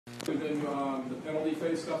Within the penalty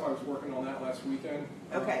phase stuff, I was working on that last weekend.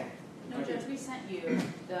 Okay. No, Judge, we sent you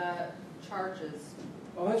the charges.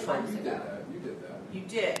 Oh, that's right. months You did ago. that. You did that. You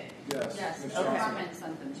did? Yes. Yes, Ms. Mr. Johnson. Harmon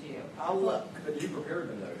sent them to you. I'll look. But you prepared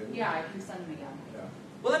them, though, didn't you? Yeah, I can send them again. Yeah.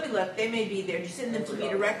 Well, let me look. They may be there. Did you send them to me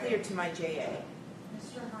directly or to my JA?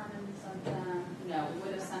 Mr. Harmon sent them, no, we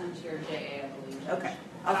would have sent them to your JA, I believe. Judge. Okay.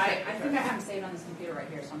 But I think I have them saved on this computer right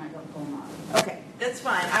here, so I might go pull them up. Okay, that's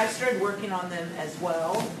fine. I've started working on them as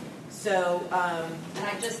well. So, And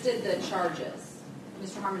I just did the charges.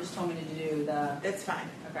 Mr. Harmon just told me to do the, that's fine.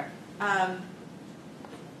 okay.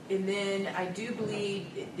 And then I do believe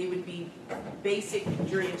they would be basic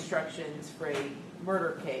jury instructions for a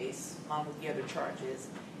murder case along with the other charges.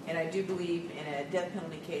 And I do believe in a death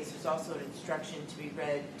penalty case, there's also an instruction to be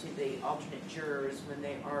read to the alternate jurors when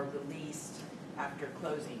they are released after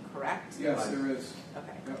closing, correct? Yes, there is.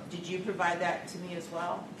 Okay. Yep. Did you provide that to me as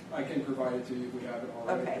well? I can provide it to you if we have it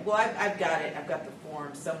already. Okay, well, I've got it. I've got the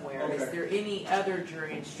form somewhere. Okay. Is there any other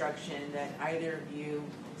jury instruction that either of you,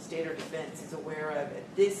 state or defense, is aware of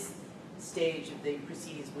at this stage of the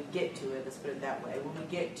proceedings? We get to it, let's put it that way. When we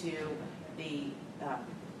get to the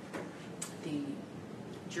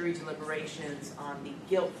jury deliberations on the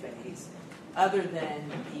guilt phase, other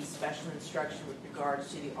than the special instruction with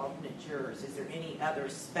regards to the alternate jurors, is there any other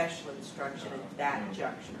special instruction at that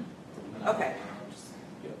juncture? Okay.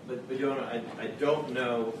 Yeah, but you know, I don't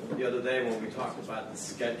know. The other day when we talked about the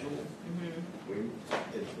schedule,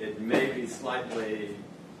 it may be slightly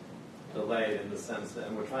delayed in the sense that,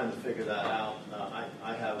 and we're trying to figure that out.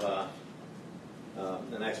 I have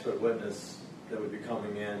an expert witness that would be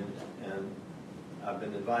coming in, and I've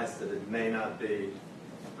been advised that it may not be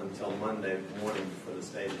until Monday morning before the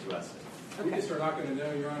state is rested. We just are not going to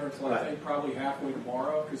know, Your Honor, until I think probably halfway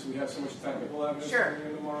tomorrow, because we have so much technical evidence coming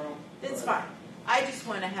in tomorrow. That's fine. I just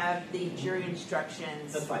want to have the jury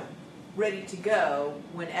instructions That's fine. ready to go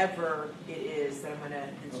whenever it is that I'm going to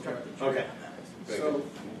instruct the jury Okay. on that. Very So, good.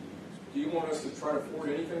 do you want us to try to forward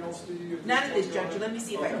anything else to you? Not at this juncture. Let me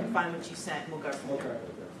see if I can find what you sent, and we'll go from Okay.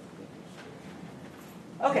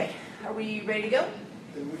 there. Okay. Are we ready to go?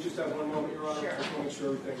 Can we just have one moment, Your Honor? Sure. Just want to make sure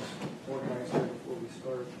everything's organized here before we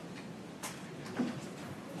start.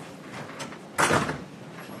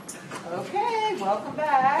 Okay, welcome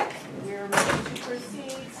back. We're ready to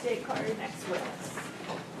proceed. State call your next witness.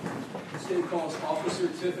 State calls Officer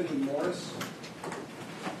Tiffany Morris.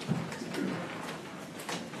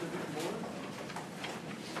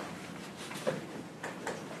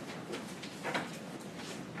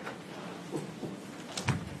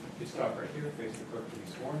 You stop right here, face the clerk to be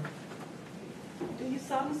sworn. Do you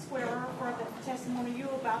solemnly swear or affirm that the testimony you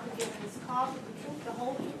are about to give is the cause of the truth, the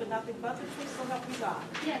whole truth, and nothing but the truth, so help you God?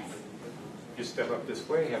 Yes. Just step up this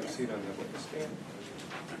way, have a seat on the witness stand.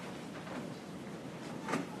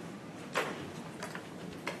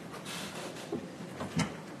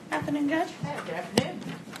 Afternoon, Judge. Hey, good afternoon.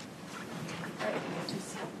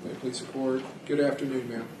 May it please the court. Good afternoon,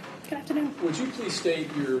 ma'am. Good afternoon. Would you please state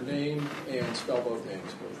your name and spell both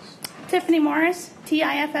names, please? Tiffany Morris,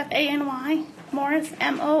 Tiffany. Morris,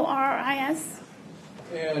 Moris.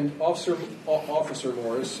 And Officer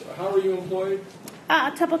Morris, how are you employed?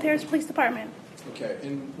 Temple Terrace Police Department. Okay.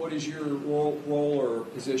 And what is your role or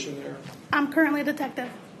position there? I'm currently a detective.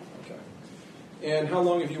 Okay. And how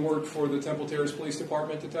long have you worked for the Temple Terrace Police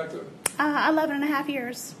Department, detective? 11 and a half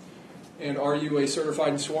years. And are you a certified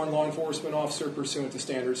and sworn law enforcement officer pursuant to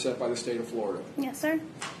standards set by the state of Florida? Yes, sir.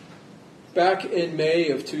 Back in May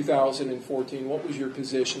of 2014, what was your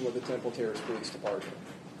position with the Temple Terrace Police Department?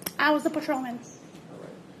 I was a patrolman. All right.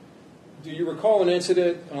 Do you recall an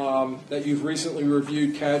incident that you've recently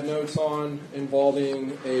reviewed CAD notes on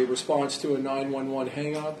involving a response to a 911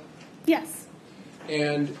 hang-up? Yes.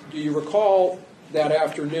 And do you recall that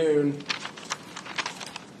afternoon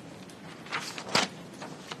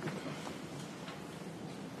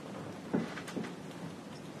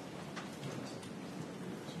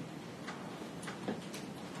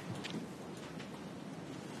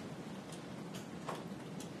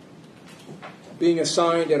being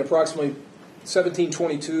assigned at approximately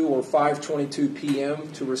 17:22 or 5:22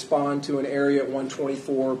 p.m. to respond to an area at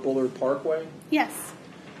 124 Bullard Parkway? Yes.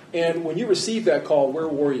 And when you received that call, where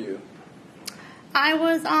were you? I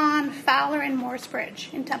was on Fowler and Morris Bridge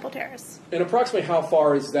in Temple Terrace. And approximately how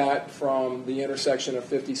far is that from the intersection of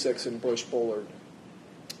 56 and Bush Bullard?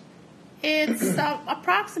 It's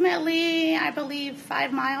approximately, I believe,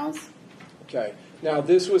 5 miles. Okay. Now,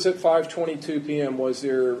 this was at 5:22 p.m. Was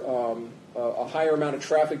there a higher amount of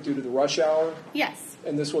traffic due to the rush hour? Yes.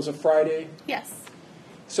 And this was a Friday? Yes.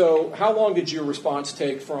 So how long did your response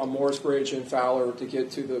take from Morris Bridge and Fowler to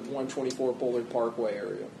get to the 124 Bullard Parkway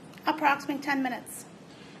area? Approximately 10 minutes.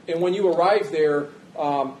 And when you arrived there,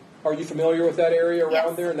 are you familiar with that area around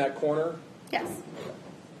Yes. there in that corner? Yes.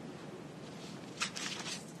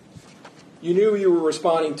 You knew you were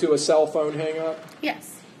responding to a cell phone hang-up,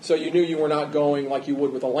 Yes. so you knew you were not going like you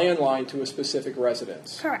would with a landline to a specific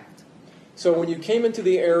residence. Correct. So when you came into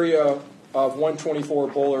the area of 124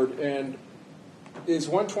 Bullard, and is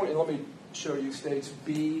 120, let me show you, states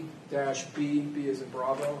B-B, B as in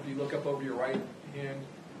Bravo. If you look up over your right hand,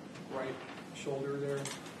 right shoulder there.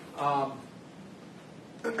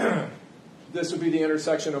 This would be the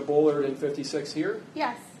intersection of Bullard and 56 here.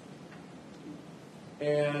 Yes.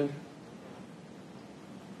 And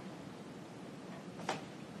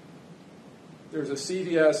there's a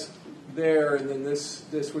CVS there, and then this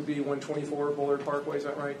would be 124 Bullard Parkway, is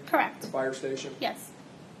that right? Correct. The fire station. Yes.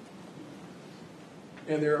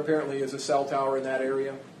 And there apparently is a cell tower in that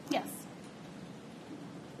area. Yes.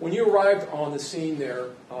 When you arrived on the scene there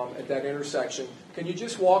at that intersection, can you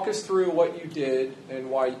just walk us through what you did and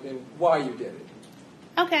why you did it?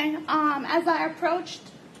 Okay. As I approached,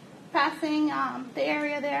 passing the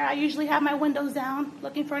area there, I usually have my windows down,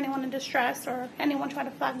 looking for anyone in distress or anyone trying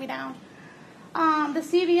to flag me down. The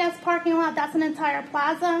CVS parking lot, that's an entire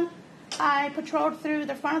plaza. I patrolled through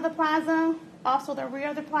the front of the plaza, also the rear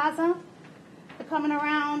of the plaza. Coming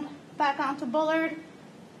around back onto Bullard,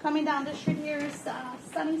 coming down the street here is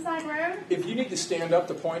Sunnyside Road. If you need to stand up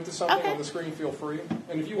to point to something Okay. on the screen, feel free.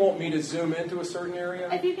 And if you want me to zoom into a certain area,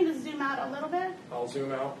 If you can just zoom out a little bit. I'll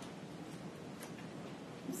zoom out.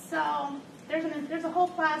 So there's a whole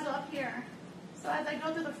plaza up here. So as I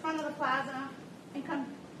go through the front of the plaza and come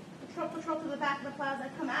patrol through the back of the plaza,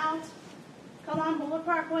 I come out, come on Bullard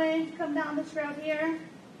Parkway, come down this road here,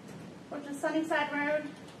 which is Sunnyside Road,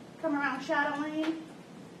 come around Shadow Lane.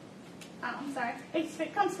 I'm sorry,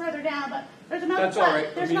 it comes further down, but there's another That's all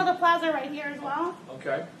right. there's another plaza right here as well.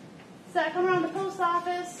 Okay. So I come around the post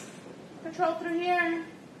office, patrol through here,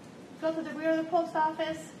 go to the rear of the post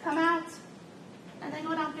office, come out, and then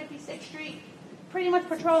go down 56th Street, pretty much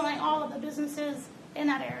patrolling all of the businesses in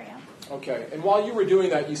that area. Okay. And while you were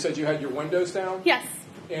doing that, you said you had your windows down? Yes,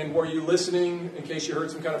 And were you listening in case you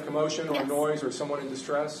heard some kind of commotion or Yes. noise or someone in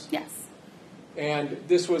distress? yes, And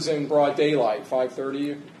this was in broad daylight,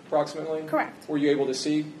 5:30 approximately? Correct. Were you able to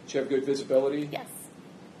see? Did you have good visibility? yes.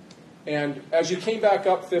 And as you came back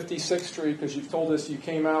up 56th Street, because you've told us you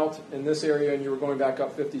came out in this area and you were going back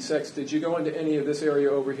up 56, did you go into any of this area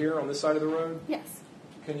over here on this side of the road? Yes.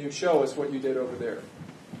 Can you show us what you did over there?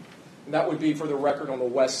 And that would be for the record on the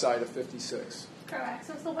west side of 56. Correct.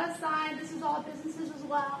 So it's the west side. This is all businesses as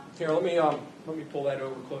well. Here, let me pull that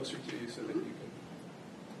over closer to you so that you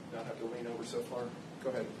can not have to lean over so far. Go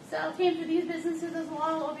ahead. So I came to these businesses as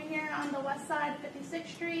well over here on the west side of 56th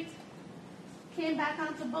Street. Came back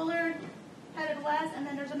onto Bullard, headed west, and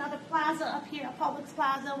then there's another plaza up here, a Publix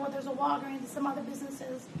Plaza, where there's a Walgreens and some other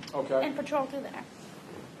businesses, Okay. and patrol through there.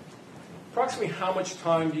 Approximately how much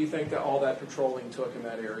time do you think that all that patrolling took in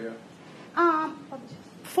that area?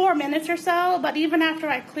 4 minutes or so, but even after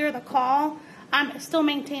I clear the call, I'm still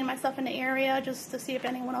maintaining myself in the area just to see if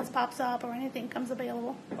anyone else pops up or anything comes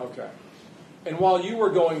available. Okay. And while you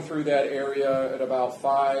were going through that area at about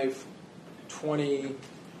 5:20,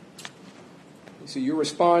 so you're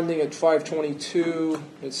responding at 5:22.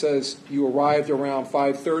 It says you arrived around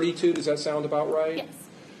 5:32. Does that sound about right? Yes.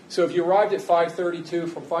 So if you arrived at 5:32,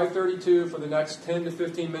 from 5:32 for the next 10 to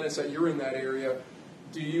 15 minutes that you're in that area,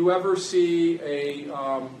 do you ever see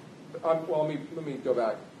well, let me go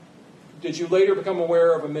back. Did you later become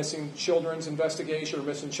aware of a missing children's investigation or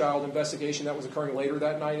missing child investigation that was occurring later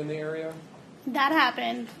that night in the area? That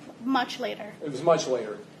happened much later. It was much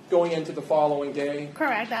later, going into the following day?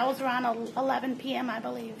 Correct. That was around 11 p.m., I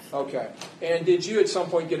believe. Okay. And did you at some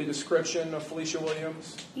point get a description of Felicia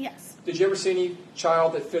Williams? Yes. Did you ever see any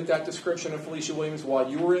child that fit that description of Felicia Williams while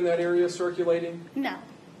you were in that area circulating? No.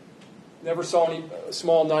 Never saw any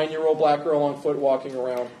small 9-year-old black girl on foot walking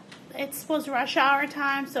around? It was rush hour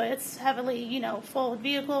time, so it's heavily, full of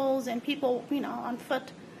vehicles and people, on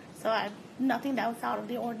foot. So nothing that was out of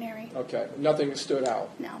the ordinary. Okay. Nothing that stood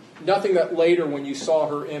out? No. Nothing that later when you saw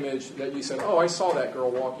her image that you said, oh, I saw that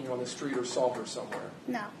girl walking on the street or saw her somewhere?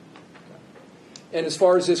 No. And as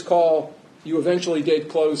far as this call, you eventually did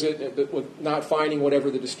close it with not finding whatever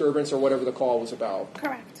the disturbance or whatever the call was about?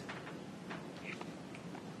 Correct.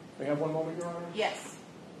 We have one moment, Your Honor? Yes.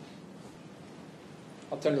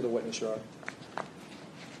 I'll tender the witness, Your Honor.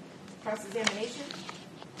 Cross-examination?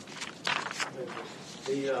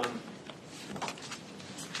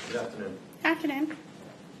 Good afternoon. Afternoon. Can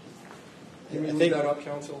you I move think- that up,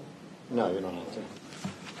 counsel? No, you don't have to.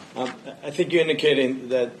 I think you're indicating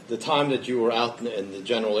that the time that you were out in the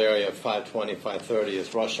general area of 5:20, 5:30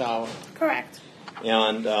 is rush hour. Correct.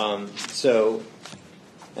 And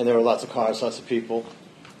and there were lots of cars, lots of people.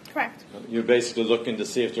 Correct. You're basically looking to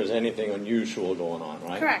see if there's anything unusual going on,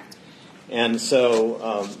 right? Correct. And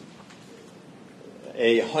so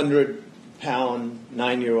a 100-pound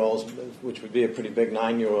 9-year-old, which would be a pretty big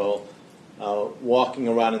 9-year-old, walking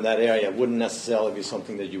around in that area wouldn't necessarily be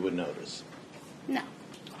something that you would notice. No.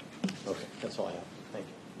 Okay, that's all I have. Thank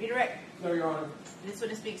you. Redirect. No, Your Honor. This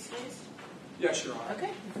witness be excused? Yes, Your Honor. Okay,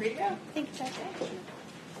 you're free to go. Thank you, Judge.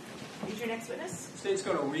 Who's your next witness? State's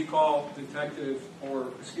going to recall Sgt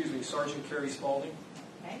Kerri Spaulding.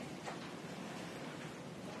 Okay.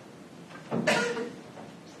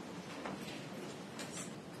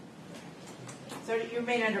 So you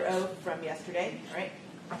remain under oath from yesterday, right?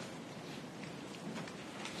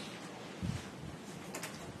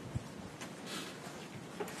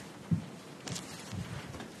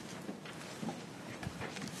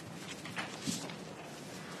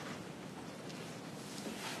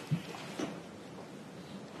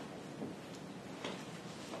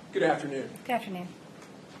 Good afternoon. Good afternoon.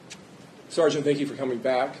 Sergeant, thank you for coming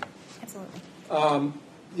back. Absolutely.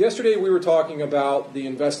 Yesterday we were talking about the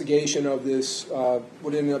investigation of this,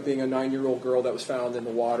 what ended up being a 9-year-old girl that was found in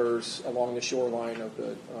the waters along the shoreline of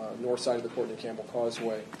the north side of the Courtney Campbell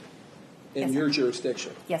Causeway in Yes, your sir.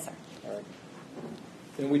 jurisdiction. Yes, sir. All right.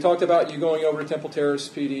 And we talked about you going over to Temple Terrace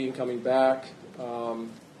PD and coming back.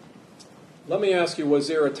 Let me ask you, was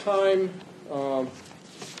there a time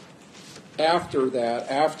after that,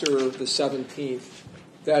 after the 17th,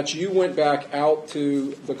 that you went back out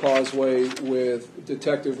to the causeway with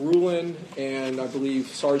Detective Rulin and I believe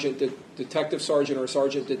Detective Sergeant or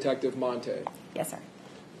Sergeant Detective Monte? Yes, sir.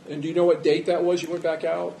 And do you know what date that was you went back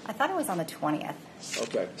out? I thought it was on the 20th.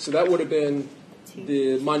 Okay, so that would have been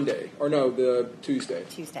the Monday, or no, the Tuesday.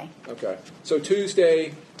 Tuesday. Okay, so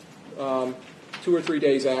Tuesday, 2 or 3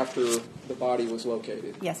 days after the body was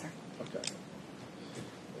located. Yes, sir. Okay.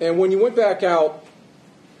 And when you went back out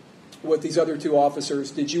with these other two officers,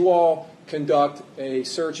 did you all conduct a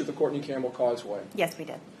search of the Courtney Campbell Causeway? Yes, we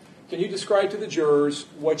did. Can you describe to the jurors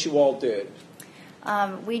what you all did?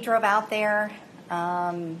 We drove out there.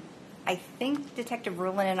 I think Detective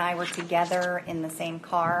Rulin and I were together in the same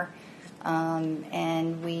car,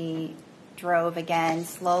 and we drove again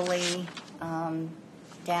slowly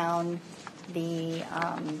down the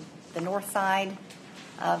north side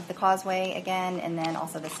of the causeway again, and then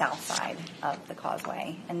also the south side of the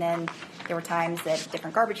causeway. And then there were times that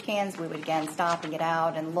different garbage cans, we would again stop and get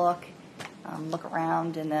out and look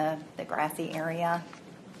around in the grassy area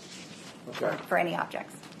for any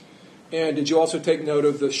objects. And did you also take note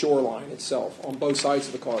of the shoreline itself on both sides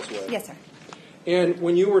of the causeway? Yes, sir. And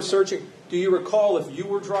when you were searching, do you recall if you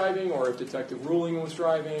were driving or if Detective Ruling was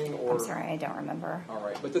driving? Or? I'm sorry, I don't remember. All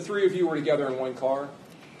right, but the three of you were together in one car?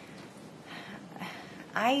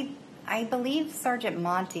 I believe Sergeant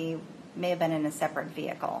Monty may have been in a separate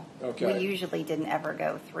vehicle. Okay. We usually didn't ever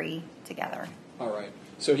go three together. All right.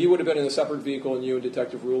 So he would have been in a separate vehicle and you and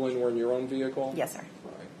Detective Ruling were in your own vehicle? Yes, sir.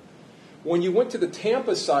 All right. When you went to the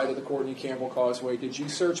Tampa side of the Courtney Campbell Causeway, did you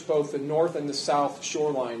search both the north and the south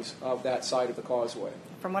shorelines of that side of the causeway?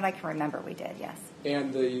 From what I can remember, we did, yes.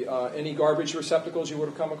 And any garbage receptacles you would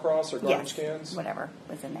have come across or garbage Yes, cans? whatever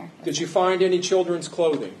was in there. Did you find any children's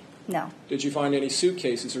clothing? No. Did you find any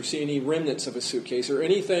suitcases or see any remnants of a suitcase or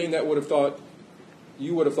anything that you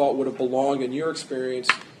would have thought would have belonged in your experience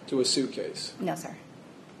to a suitcase? No, sir.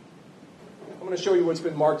 I'm going to show you what's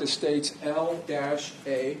been marked as states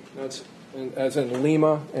L-A. That's as in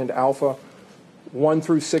Lima and Alpha, 1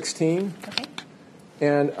 through 16. Okay.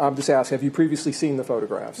 And I'm just asking, have you previously seen the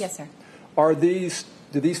photographs? Yes, sir. Do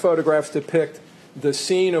these photographs depict the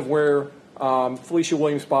scene of where Felicia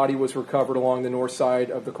Williams' body was recovered along the north side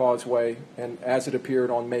of the causeway, and as it appeared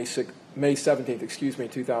on May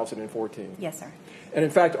 17th, 2014? Yes, sir. And in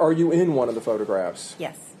fact, are you in one of the photographs?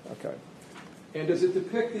 Yes. Okay. And does it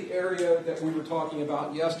depict the area that we were talking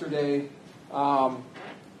about yesterday,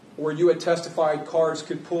 where you had testified cars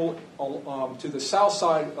could pull to the south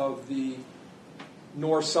side of the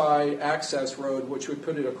north side access road, which would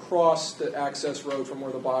put it across the access road from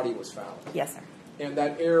where the body was found? Yes, sir. And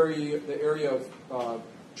that area, the area of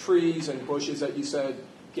trees and bushes that you said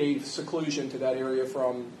gave seclusion to that area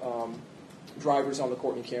from drivers on the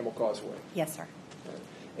Courtney Campbell Causeway? Yes, sir.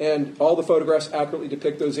 And all the photographs accurately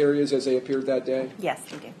depict those areas as they appeared that day? Yes,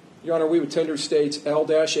 we do. Your Honor, we would tender states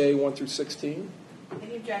L-A 1 through 16.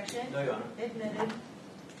 Any objection? No, Your Honor. Admitted.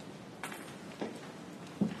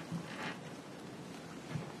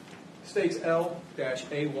 States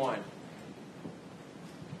L-A1.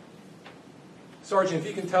 Sergeant, if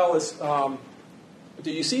you can tell us,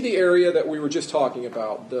 do you see the area that we were just talking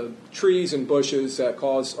about, the trees and bushes that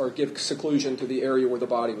cause or give seclusion to the area where the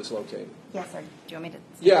body was located? Yes, sir. Do you want me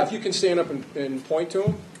to? Yeah, if you can stand up and point to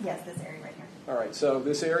them. Yes, this area right here. All right, so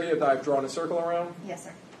this area that I've drawn a circle around. Yes,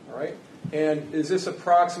 sir. All right, and is this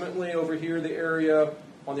approximately over here the area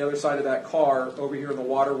on the other side of that car, over here in the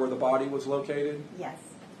water where the body was located? Yes.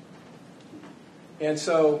 And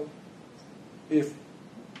so, if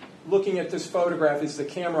looking at this photograph, is the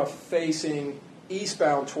camera facing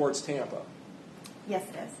eastbound towards Tampa? Yes,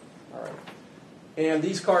 it is. All right. And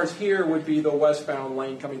these cars here would be the westbound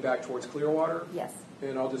lane coming back towards Clearwater? Yes.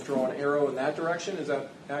 And I'll just draw an arrow in that direction. Is that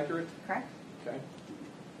accurate? Correct. Okay.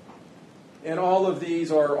 And all of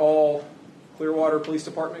these are all Clearwater Police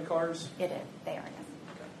Department cars? It is. They are, yes.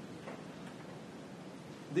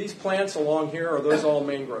 These plants along here, are those all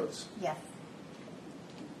mangroves? Yes.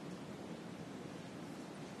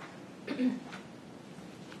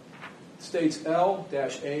 States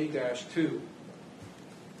L-A-2.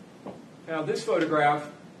 Now this photograph,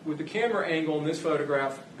 would the camera angle in this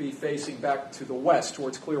photograph be facing back to the west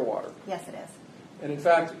towards Clearwater? Yes, it is. And in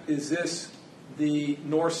fact, is this the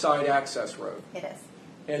north side access road? It is.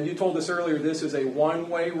 And you told us earlier this is a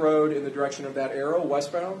one-way road in the direction of that arrow,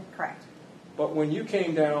 westbound? Correct. But when you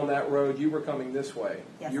came down that road, you were coming this way.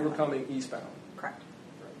 Yes, You I were was. coming eastbound. Correct.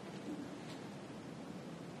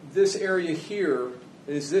 This area here,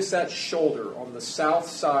 is this that shoulder on the south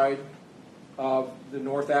side of the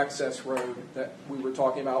north access road that we were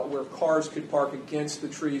talking about where cars could park against the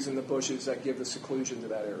trees and the bushes that give the seclusion to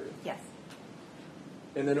that area? Yes.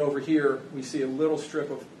 And then over here, we see a little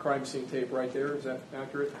strip of crime scene tape right there. Is that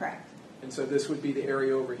accurate? Correct. And so this would be the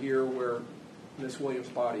area over here where Miss Williams'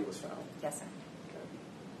 body was found. Yes, sir.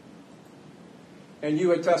 And you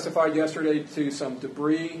had testified yesterday to some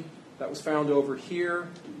debris that was found over here.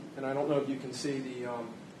 And I don't know if you can see the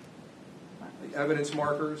evidence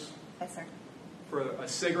markers Yes, sir. for a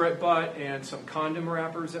cigarette butt and some condom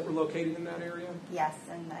wrappers that were located in that area. Yes,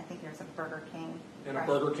 and I think there's a Burger King. And a fresh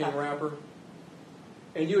Burger King stuff. wrapper.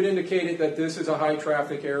 And you had indicated that this is a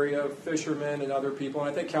high-traffic area, fishermen and other people. And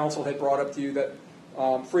I think counsel had brought up to you that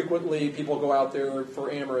frequently people go out there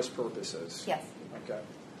for amorous purposes. Yes. Okay.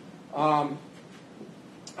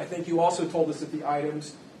 I think you also told us that the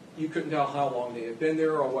items, you couldn't tell how long they had been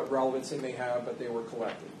there or what relevance they may have, but they were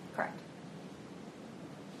collected. Correct.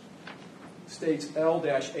 States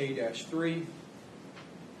L-A-3.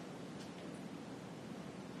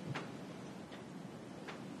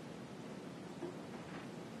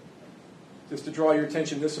 Just to draw your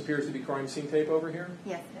attention, this appears to be crime scene tape over here.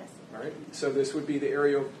 Yes, it is. All right. So this would be the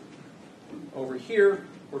area over here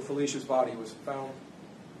where Felicia's body was found.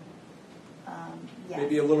 Yes.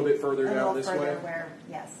 Maybe a little bit further A down little this further way. where,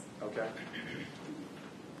 yes. Okay.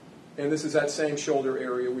 And this is that same shoulder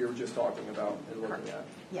area we were just talking about and looking at.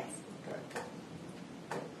 Yes. Okay.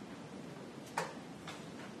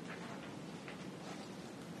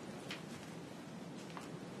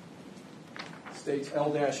 States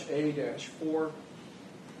L-A-4.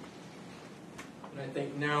 And I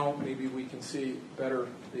think now maybe we can see better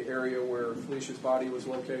the area where Felicia's body was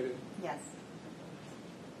located. Yes.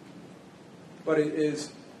 But it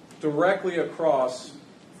is directly across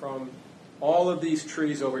from all of these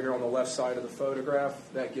trees over here on the left side of the photograph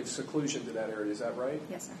that gives seclusion to that area. Is that right?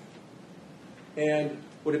 Yes, sir. And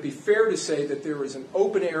would it be fair to say that there is an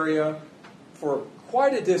open area for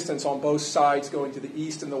quite a distance on both sides going to the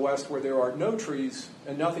east and the west where there are no trees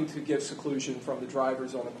and nothing to give seclusion from the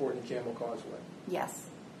drivers on the Courtney Campbell Causeway? Yes.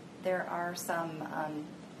 There are some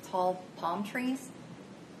tall palm trees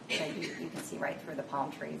that you can see right through the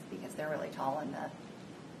palm trees because they're really tall and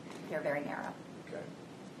they're very narrow. Okay.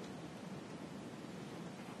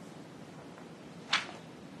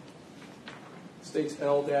 States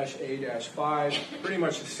L-A-5, pretty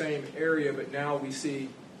much the same area, but now we see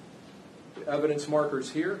the evidence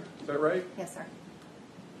markers here. Is that right? Yes, sir.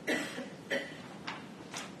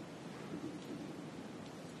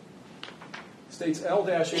 States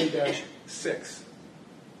L-A-6.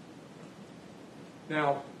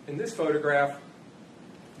 Now, in this photograph,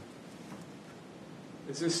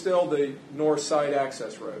 is this still the north side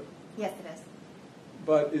access road? Yes, it is.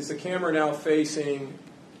 But is the camera now facing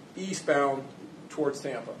eastbound towards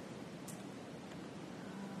Tampa?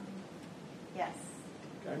 Yes.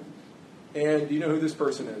 Okay. And do you know who this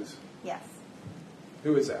person is? Yes.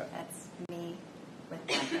 Who is that? That's me with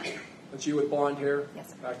blonde hair. That's you with blonde hair? Yes,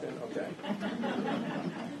 sir. Back then? Okay.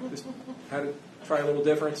 Just had to try a little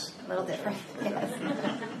difference? A little different, yes.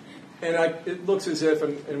 And it looks as if,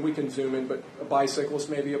 and we can zoom in, but a bicyclist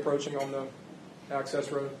may be approaching on the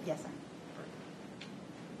access road? Yes, sir.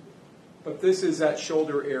 But this is that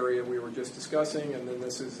shoulder area we were just discussing, and then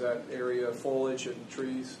this is that area of foliage and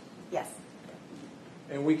trees. Yes.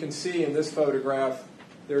 And we can see in this photograph,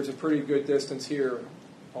 there's a pretty good distance here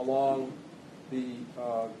along the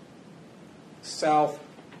south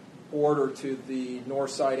border to the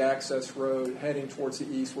north side access road heading towards the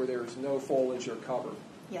east where there is no foliage or cover.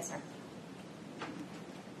 Yes, sir.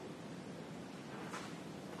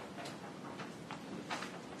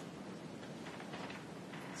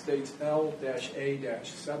 States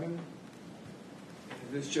L-A-7. And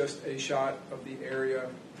this is just a shot of the area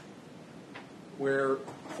where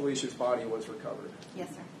Felicia's body was recovered. Yes,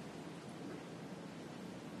 sir.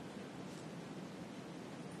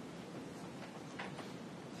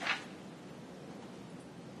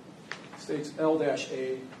 States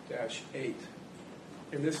L-A-8.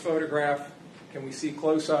 In this photograph, can we see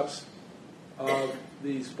close-ups of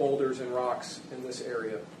these boulders and rocks in this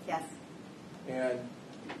area? Yes. And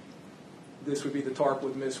this would be the tarp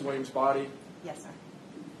with Miss Williams' body. Yes, sir.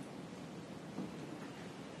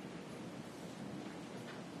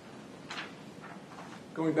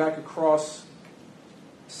 Going back across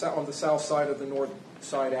on the south side of the north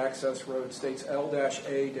side access road, states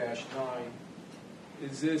L-A-9.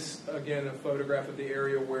 Is this, again, a photograph of the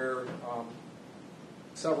area where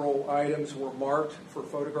several items were marked for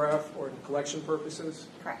photograph or in collection purposes?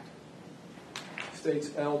 Correct. States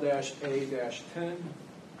L-A-10.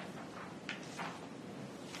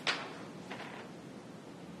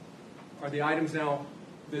 Are the items now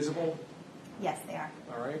visible? Yes, they are.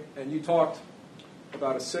 All right. And you talked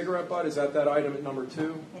about a cigarette butt. Is that item at number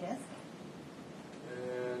 2? It is?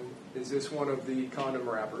 And is this one of the condom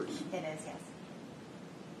wrappers? It is, yes.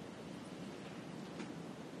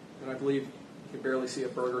 And I believe you can barely see a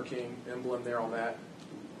Burger King emblem there on that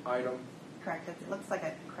item. Correct. It looks like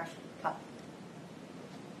a crushed cup.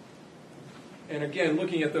 And again,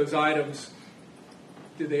 looking at those items,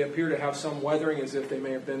 did they appear to have some weathering as if they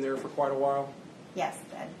may have been there for quite a while? Yes,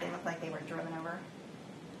 they look like they were driven over.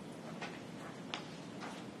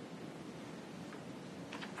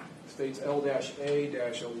 States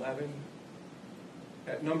L-A-11.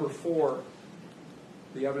 At number 4,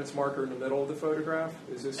 the evidence marker in the middle of the photograph,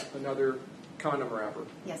 is this another condom wrapper?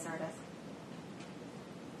 Yes, sir, it is.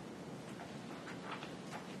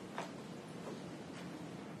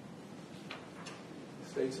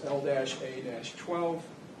 States L-A-12.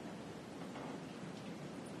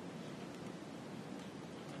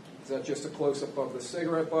 Is that just a close-up of the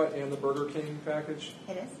cigarette butt and the Burger King package?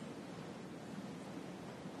 It is.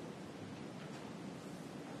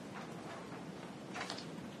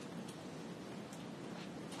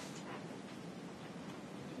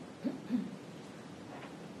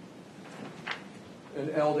 And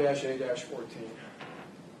L-A-14.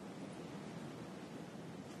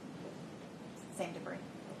 Same debris.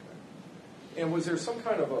 And was there some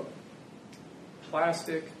kind of a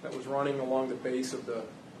plastic that was running along the base of the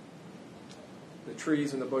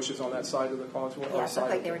trees and the bushes on that side of the causeway? Yeah, it looked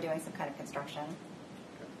like they were doing some kind of construction.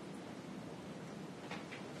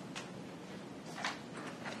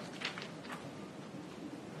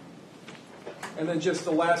 And then just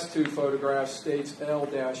the last 2 photographs, states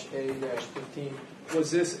L-A-15. Was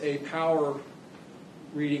this a power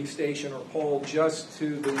reading station or pole just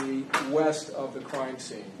to the west of the crime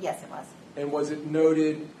scene? Yes, it was. And was it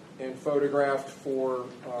noted and photographed for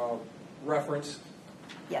reference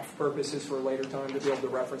Yes. purposes for a later time to be able to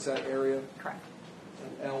reference that area? Correct.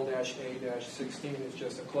 And L-A-16 is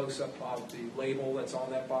just a close-up of the label that's on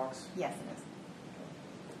that box? Yes, it is.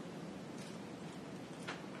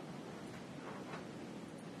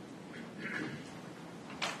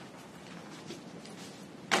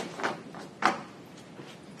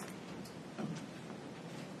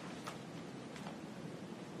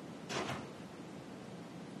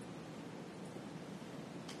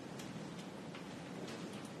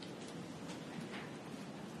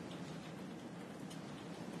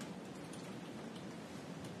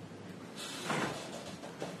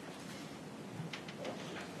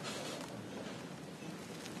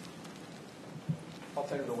 I'll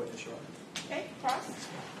take the witness shot. Okay, cross.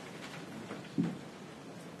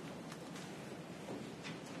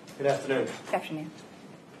 Good afternoon. Good afternoon.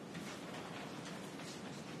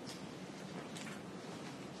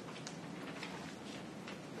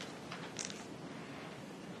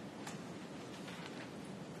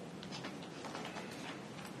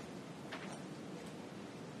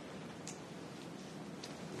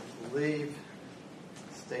 I believe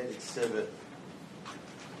State Exhibit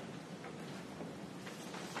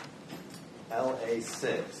LA6.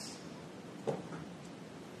 Let's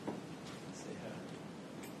see here.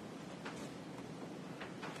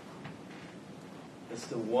 It's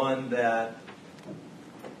the one that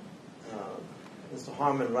Mr.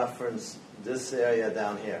 Harmon referenced this area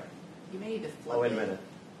down here. You may need to flip Oh, wait a it. minute.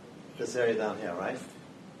 This area down here, right? You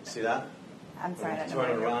see that? I'm sorry, I don't know. Turn it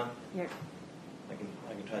where you're- around. You're,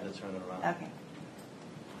 I can try to turn it around. okay.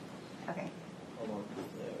 Okay. Hold on.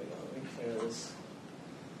 There we go. Let me clear this.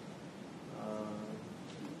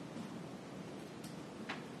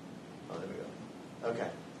 Oh, there we go. Okay.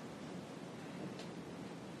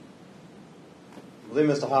 I believe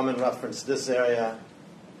Mr. Harmon referenced this area.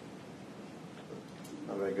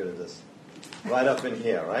 Not very good at this. Right up in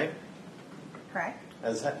here, right? Correct.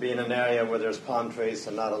 As being an area where there's palm trees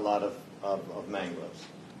and not a lot of mangroves.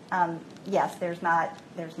 Yes, there's not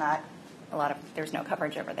a lot of, there's no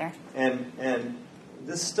coverage over there. And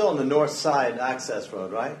this is still on the north side access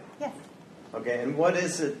road, right? Yes. Okay, and what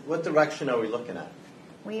is it? What direction are we looking at?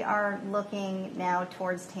 We are looking now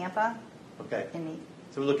towards Tampa Okay, in the,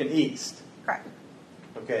 so we're looking east. correct.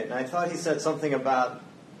 Okay, and I thought he said something about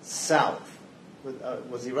south.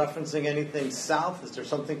 Was he referencing anything south? Is there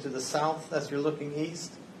something to the south as you're looking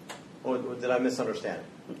east? Or did I misunderstand?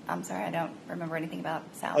 I'm sorry, I don't remember anything about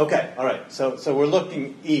south. Okay, all right. So we're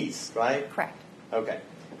looking east, right? Correct. Okay.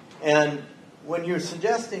 And when you're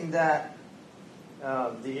suggesting that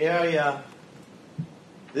the area,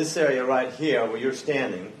 this area right here where you're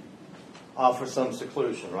standing, offers some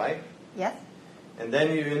seclusion, right? Yes. And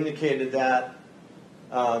then you indicated that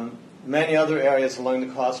many other areas along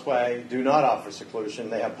the causeway do not offer seclusion.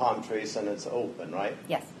 They have palm trees and it's open, right?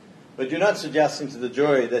 Yes. But you're not suggesting to the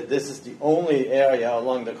jury that this is the only area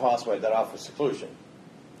along the causeway that offers seclusion.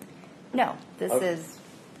 No, this Okay. is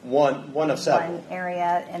One of several. one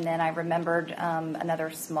area, and then I remembered another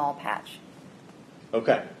small patch.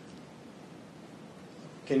 Okay.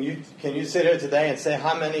 Can you sit here today and say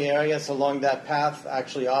how many areas along that path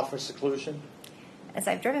actually offer seclusion? As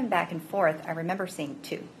I've driven back and forth, I remember seeing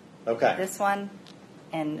two. Okay. This one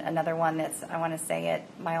and another one that's, I want to say it,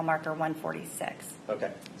 mile marker 146.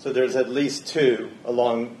 Okay. So there's at least two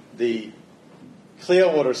along the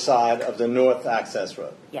Clearwater side of the north access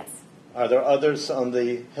road. Yes. Are there others on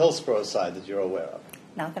the Hillsborough side that you're aware of?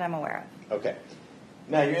 Not that I'm aware of. Okay.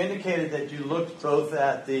 Now, you indicated that you looked both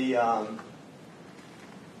at the,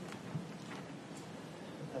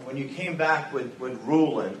 when you came back with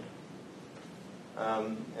Rulin,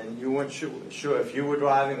 and you weren't sure if you were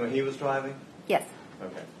driving or he was driving? Yes.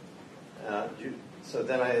 Okay. So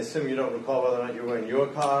then I assume you don't recall whether or not you were in your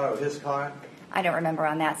car or his car? I don't remember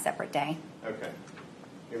on that separate day. Okay.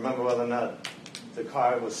 You remember whether or not the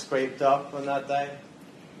car was scraped up on that day?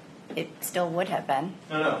 It still would have been.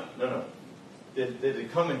 No. Did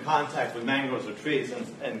it come in contact with mangroves or trees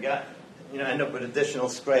and got, end up with additional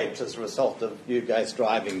scrapes as a result of you guys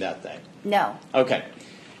driving that day? No. Okay.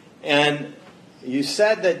 And you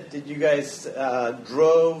said that you guys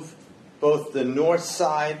drove both the north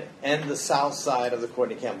side and the south side of the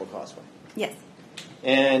Courtney Campbell Causeway. Yes.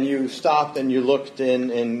 And you stopped and you looked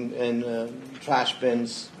in trash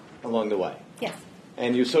bins along the way. Yes.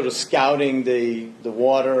 And you sort of scouting the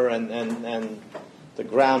water and the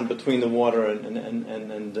ground between the water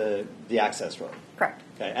and the access road. Correct.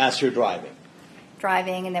 Okay, as you're driving.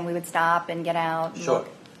 Driving, and then we would stop and get out. And Sure.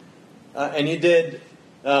 look. And you did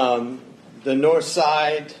the north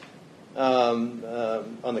side on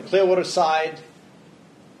the Clearwater side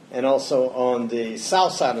and also on the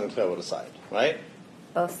south side on the Clearwater side, right?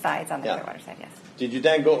 Both sides on the Yeah. Clearwater side, yes. Did you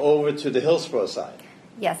then go over to the Hillsborough side?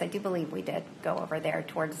 Yes, I do believe we did go over there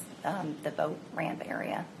towards the boat ramp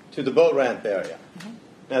area. To the boat ramp area. Mm-hmm.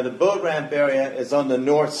 Now, the boat ramp area is on the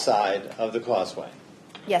north side of the causeway.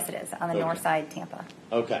 Yes, it is, on the Okay. north side, Tampa.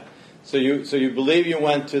 Okay. So you believe you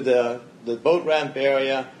went to the boat ramp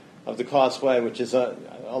area of the causeway, which is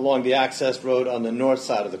along the access road on the north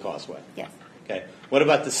side of the causeway. Yes. Okay. What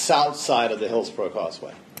about the south side of the Hillsborough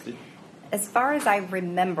Causeway? As far as I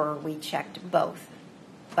remember, we checked both,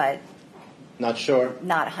 but Not sure?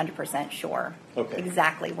 not 100% sure Okay.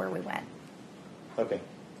 exactly where we went. Okay.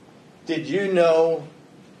 Did you know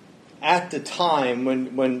at the time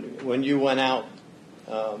when you went out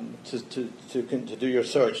to do your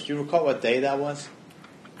search, do you recall what day that was?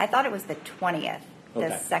 I thought it was the 20th, the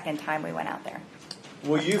Okay. second time we went out there.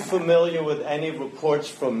 Were you familiar with any reports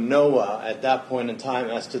from NOAA at that point in time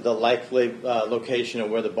as to the likely location of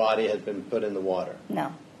where the body had been put in the water?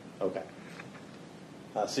 No. Okay.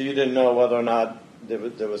 So you didn't know whether or not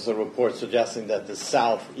there was a report suggesting that the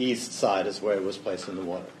southeast side is where it was placed in the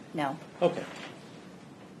water? No. Okay.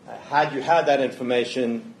 Had you had that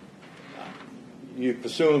information, you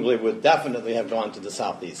presumably would definitely have gone to the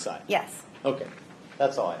southeast side. Yes. Okay.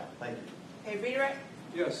 That's all I have. Thank you. Hey, redirect.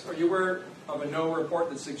 Yes, are you aware, of a no report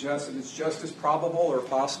that suggests that it's just as probable or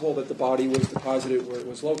possible that the body was deposited where it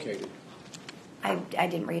was located? I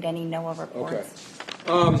didn't read any NOAA reports.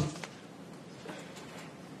 Okay.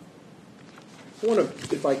 I want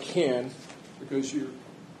to, if I can, because you're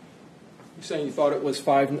saying you thought it was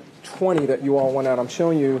 5:20 that you all went out. I'm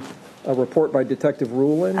showing you a report by Detective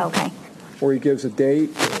Rulin. Okay. Where he gives a date,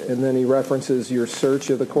 and then he references your search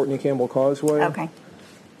of the Courtney Campbell Causeway. Okay.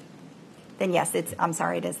 Then yes, I'm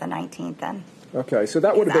sorry, it is the 19th then. Okay, so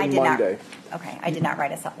that would have been Monday. Okay, I did not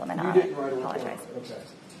write a supplement You on it. didn't write a report. Apologize. Okay.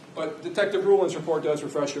 But Detective Rulin's report does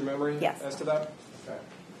refresh your memory Yes. as to that? Okay.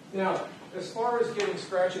 Now, as far as getting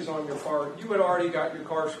scratches on your car, you had already got your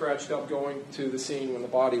car scratched up going to the scene when the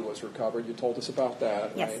body was recovered. You told us about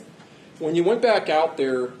that, Yes. right? When you went back out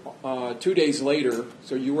there 2 days later,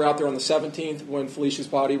 so you were out there on the 17th when Felicia's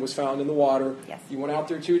body was found in the water. Yes. You went out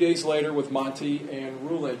there 2 days later with Monty and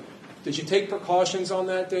Rulin. Did you take precautions on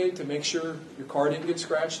that day to make sure your car didn't get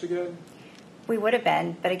scratched again? We would have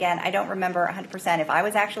been, but again, I don't remember 100% if I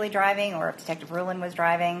was actually driving or if Detective Rulin was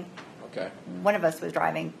driving. Okay. One of us was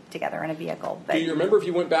driving together in a vehicle. But Do you remember if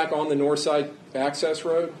you went back on the north side access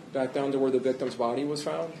road, back down to where the victim's body was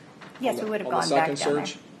found? Yes, we would have on the gone back second down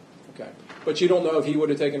search? Okay. But you don't know if he would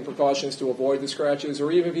have taken precautions to avoid the scratches,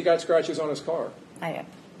 or even if he got scratches on his car? there.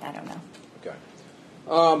 I don't know. Okay.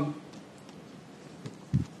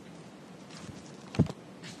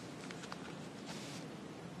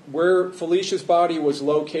 Where Felicia's body was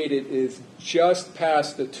located is just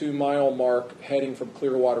past the 2-mile mark heading from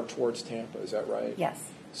Clearwater towards Tampa, is that right? Yes.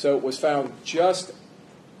 So it was found just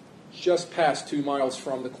past 2 miles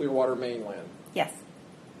from the Clearwater mainland. Yes.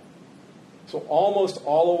 So almost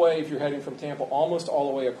all the way, if you're heading from Tampa, almost all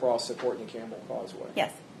the way across the Courtney Campbell Causeway.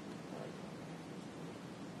 Yes.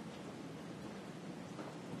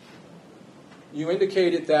 You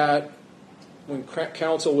indicated that when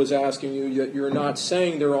counsel was asking you that you're not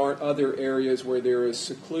saying there aren't other areas where there is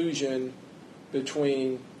seclusion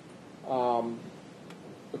between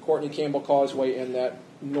the Courtney Campbell Causeway and that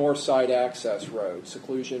north side access road.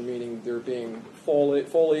 Seclusion meaning there being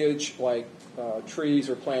foliage like trees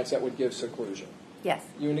or plants that would give seclusion. Yes.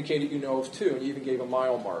 You indicated you know of two, and you even gave a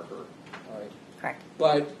mile marker. Right? Correct.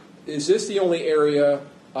 But is this the only area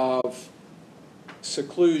of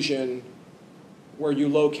seclusion where you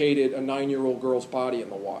located a 9-year-old girl's body in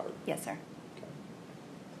the water? Yes, sir. Okay.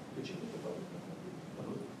 Did you get the vote?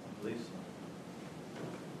 Please.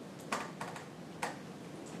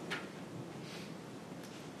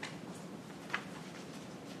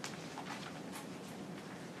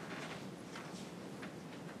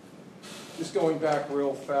 Just going back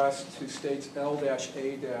real fast to states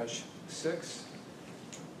L-A-6.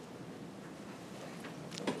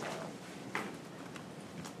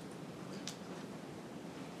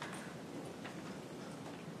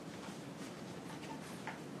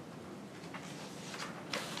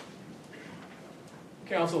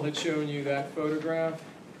 Counsel had shown you that photograph,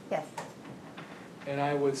 Yes. and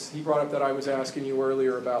he brought up that I was asking you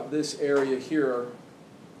earlier about this area here,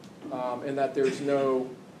 and that there's no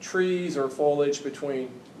trees or foliage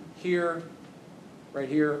between here, right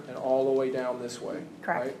here, and all the way down this way.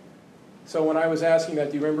 Correct. Right? So when I was asking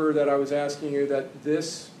that, do you remember that I was asking you that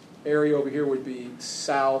this area over here would be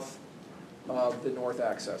south of the north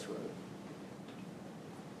access road?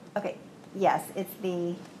 Okay. Yes, it's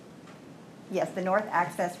the north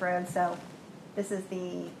access road. So this is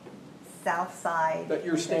the south side. That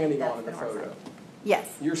you're standing on in the That's north photo. side.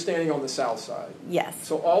 Yes. You're standing on the south side. Yes.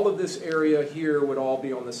 So all of this area here would all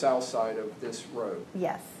be on the south side of this road.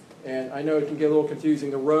 Yes. And I know it can get a little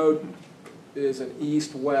confusing. The road is an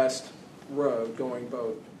east-west road going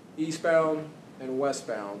both eastbound and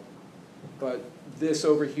westbound. But this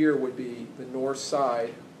over here would be the north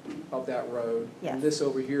side of that road. Yes. And this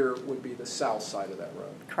over here would be the south side of that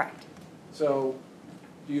road. Correct. So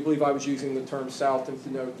do you believe I was using the term south to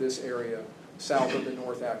denote this area, south of the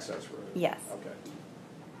north access road? Yes. Okay.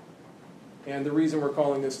 And the reason we're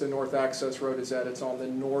calling this the north access road is that it's on the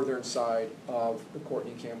northern side of the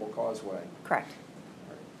Courtney Campbell Causeway. Correct.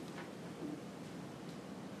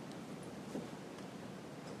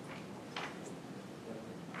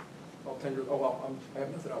 I'll tender. Oh well, I have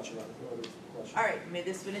nothing else. No other questions. All right, may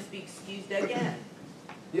this witness be excused again?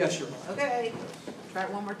 Yes, Your Honor. Okay, try it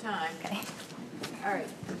one more time. Okay. All right.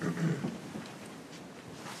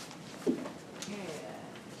 Yeah.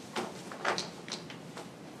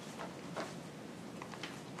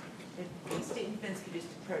 If the state and defense could just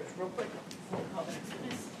approach real quick before we call the next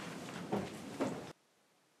witness.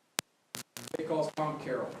 Recalls Tom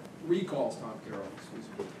Caroll. Recalls Tom Caroll. Excuse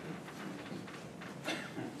me.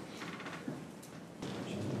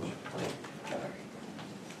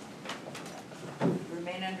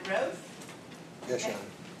 Yes, Your Honor.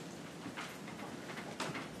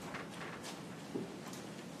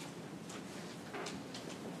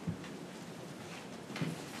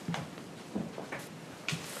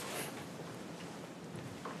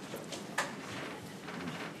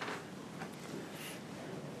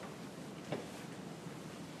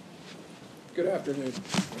 Good afternoon.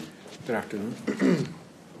 Good afternoon.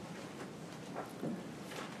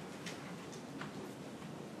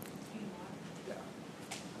 Yeah,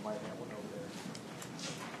 I might have one over there.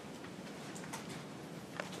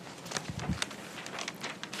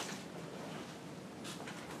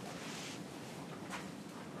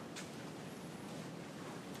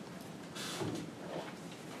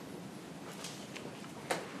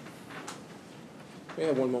 May I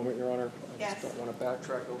have one moment, Your Honor? I Yes. just don't want to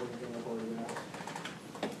backtrack over anything I've already asked.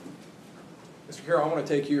 Mr. Kerri, I want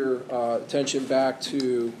to take your attention back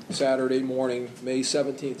to Saturday morning, May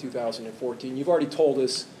 17th, 2014. You've already told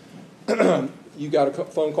us you got a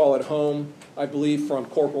phone call at home, I believe, from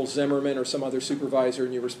Corporal Zimmerman or some other supervisor,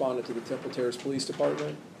 and you responded to the Temple Terrace Police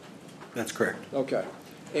Department? That's correct. Okay.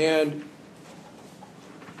 And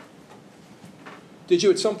did you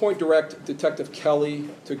at some point direct Detective Kelly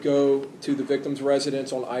to go to the victim's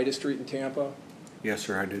residence on Ida Street in Tampa? Yes,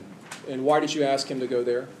 sir, I did. And why did you ask him to go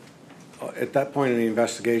there? At that point in the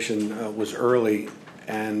investigation was early,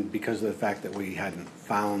 and because of the fact that we hadn't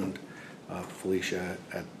found Felicia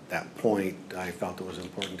at that point, I felt it was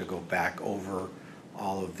important to go back over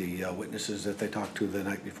all of the witnesses that they talked to the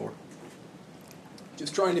night before.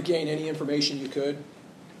 Just trying to gain any information you could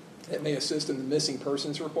that may assist in the missing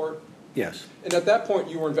persons report? Yes. And at that point,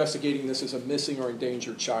 you were investigating this as a missing or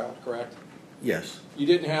endangered child, correct? Yes. You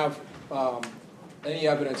didn't have any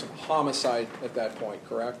evidence of homicide at that point,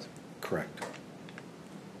 correct? Correct.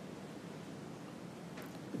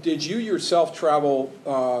 Did you yourself travel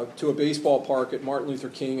to a baseball park at Martin Luther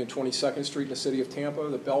King and 22nd Street in the city of Tampa,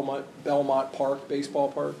 the Belmont Park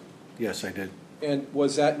baseball park? Yes, I did. And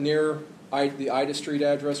was that near the Ida Street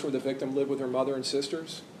address where the victim lived with her mother and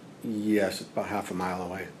sisters? Yes, it's about half a mile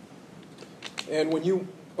away. And when you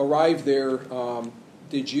arrived there,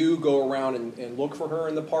 did you go around and look for her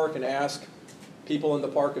in the park and ask people in the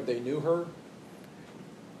park if they knew her?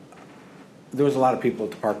 There was a lot of people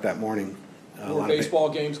at the park that morning. Were baseball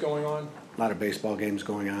games going on? A lot of baseball games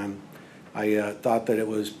going on. I thought that it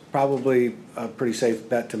was probably a pretty safe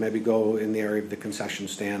bet to maybe go in the area of the concession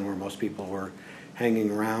stand where most people were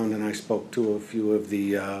hanging around, and I spoke to a few of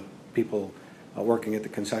the people working at the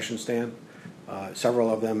concession stand.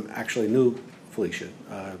 Several of them actually knew Felicia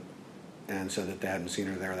and said that they hadn't seen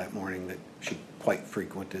her there that morning, that she quite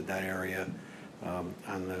frequented that area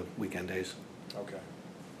on the weekend days. Okay.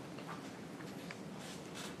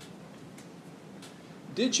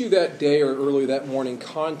 Did you that day or early that morning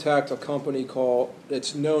contact a company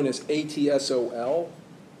that's known as ATSOL?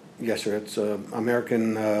 Yes, sir. It's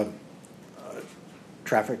American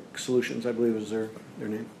Traffic Solutions, I believe is their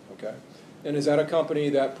name. Okay. And is that a company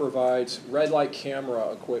that provides red light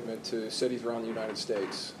camera equipment to cities around the United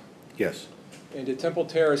States? Yes. And did Temple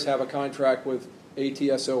Terrace have a contract with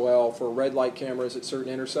ATSOL for red light cameras at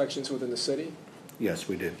certain intersections within the city? Yes,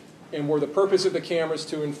 we did. And were the purpose of the cameras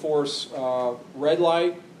to enforce red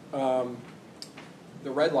light, the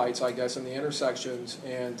red lights, I guess, in the intersections,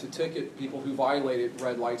 and to ticket people who violated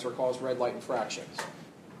red lights or caused red light infractions?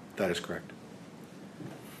 That is correct.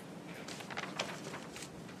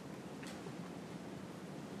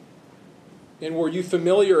 And were you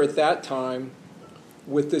familiar at that time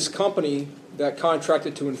with this company that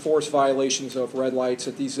contracted to enforce violations of red lights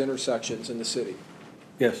at these intersections in the city?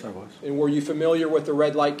 Yes, I was. And were you familiar with the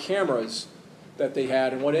red light cameras that they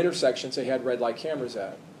had and what intersections they had red light cameras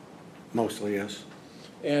at? Mostly, yes.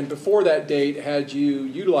 And before that date, had you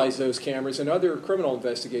utilized those cameras in other criminal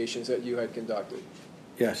investigations that you had conducted?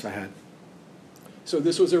 Yes, I had. So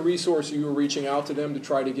this was a resource you were reaching out to them to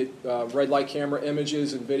try to get red light camera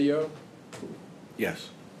images and video? Yes.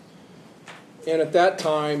 And at that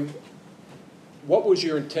time, what was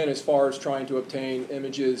your intent as far as trying to obtain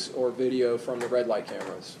images or video from the red light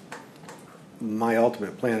cameras? My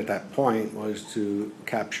ultimate plan at that point was to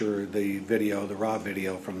capture the video, the raw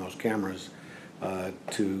video from those cameras,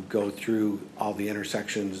 to go through all the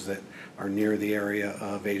intersections that are near the area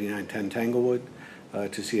of 8910 Tanglewood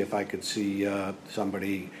to see if I could see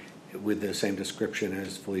somebody with the same description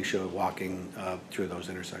as Felicia walking through those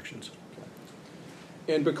intersections.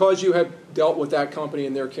 And because you had dealt with that company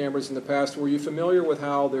and their cameras in the past, were you familiar with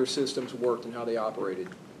how their systems worked and how they operated?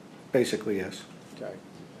 Basically, yes. Okay.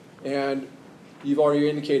 And you've already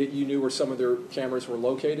indicated you knew where some of their cameras were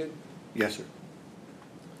located? Yes, sir.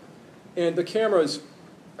 And the cameras,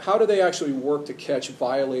 how do they actually work to catch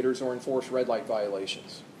violators or enforce red light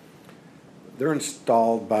violations? They're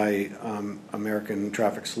installed by American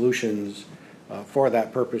Traffic Solutions for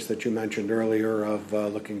that purpose that you mentioned earlier of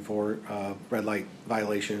looking for red light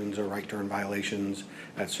violations or right turn violations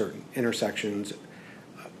at certain intersections.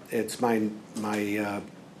 It's my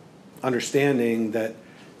understanding that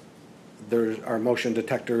there are motion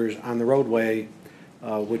detectors on the roadway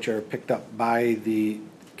which are picked up by the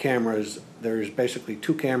cameras. There's basically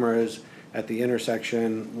two cameras at the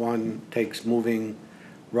intersection. One takes moving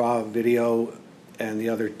raw video and the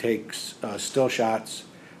other takes still shots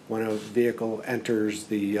when a vehicle enters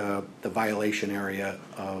the violation area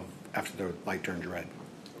after the light turns red.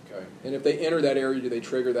 Okay. And if they enter that area, do they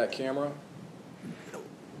trigger that camera?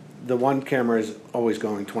 The one camera is always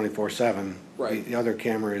going 24/7. Right. The other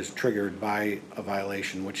camera is triggered by a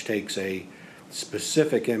violation, which takes a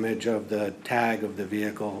specific image of the tag of the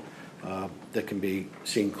vehicle that can be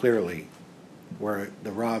seen clearly, where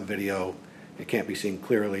the raw video, it can't be seen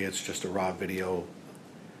clearly. It's just a raw video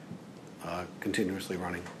continuously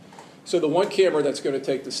running. So the one camera that's going to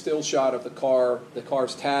take the still shot of the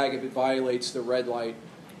car's tag if it violates the red light,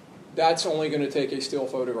 that's only going to take a still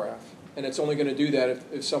photograph. And it's only going to do that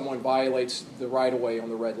if someone violates the right-of-way on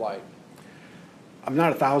the red light. I'm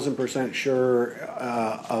not 1,000% sure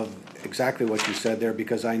of exactly what you said there,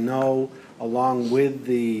 because I know along with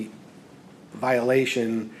the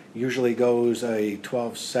violation usually goes a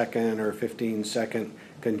 12-second or 15-second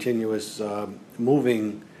continuous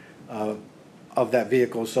moving of that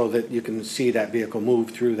vehicle so that you can see that vehicle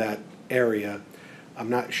move through that area. I'm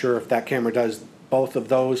not sure if that camera does both of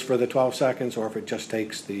those for the 12 seconds or if it just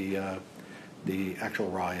takes the actual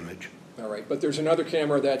raw image. All right, but there's another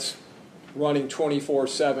camera that's running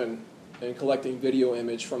 24/7 and collecting video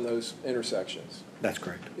image from those intersections. That's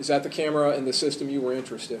correct. Is that the camera in the system you were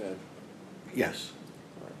interested in? Yes.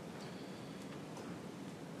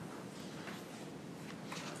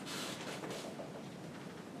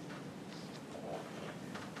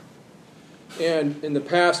 And in the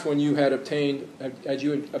past, when you had obtained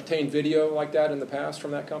video like that in the past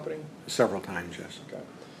from that company? Several times, yes. Okay.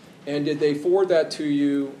 And did they forward that to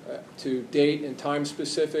you to date and time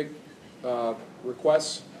specific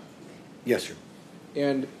requests? Yes, sir.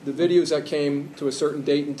 And the videos that came to a certain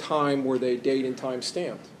date and time, were they date and time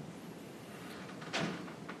stamped?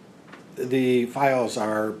 The files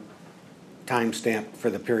are time stamped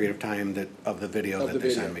for the period of time of the video that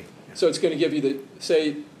they send me. So it's going to give you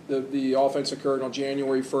say the offense occurred on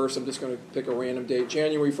January 1st. I'm just going to pick a random date,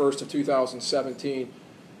 January 1st of 2017,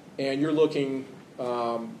 and you're looking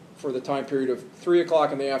for the time period of 3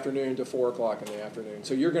 o'clock in the afternoon to 4 o'clock in the afternoon.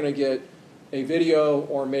 So you're going to get a video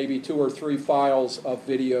or maybe 2 or 3 files of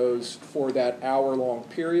videos for that hour-long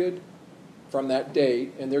period from that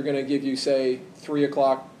date, and they're going to give you, say, 3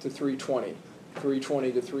 o'clock to 3:20,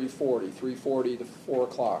 3:20 to 3:40, 3:40 to 4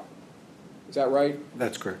 o'clock. Is that right?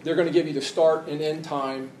 That's correct. They're going to give you the start and end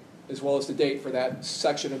time as well as the date for that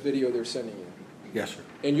section of video they're sending you. Yes, sir.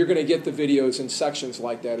 And you're going to get the videos in sections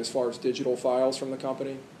like that as far as digital files from the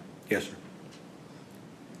company? Yes, sir.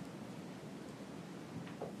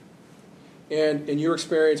 And in your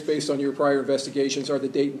experience, based on your prior investigations, are the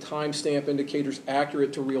date and time stamp indicators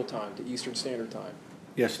accurate to real time, to Eastern Standard Time?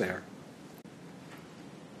 Yes, they are.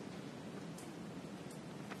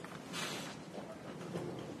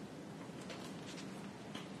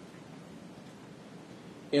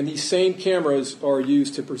 And these same cameras are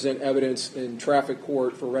used to present evidence in traffic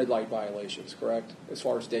court for red light violations, correct, as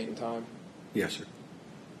far as date and time? Yes, sir.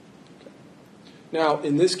 Okay. Now,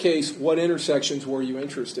 in this case, what intersections were you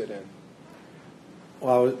interested in?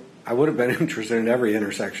 Well, I would have been interested in every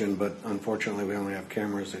intersection, but unfortunately we only have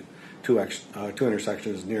cameras at two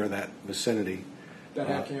intersections near that vicinity. That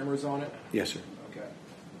have cameras on it? Yes, sir. Okay.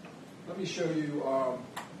 Let me show you,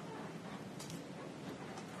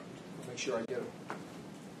 make sure I get a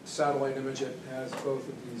satellite image that has both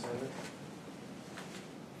of these in it.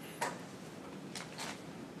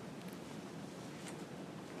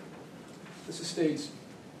 This is states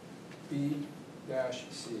B-C.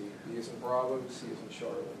 B is in Bravo, C is in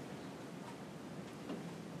Charlotte.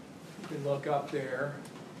 You can look up there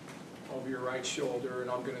over your right shoulder,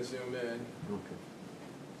 and I'm going to zoom in. Okay.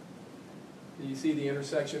 Do you see the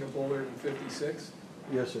intersection of Bullard and 56?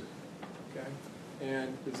 Yes, sir. Okay.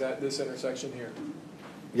 And is that this intersection here?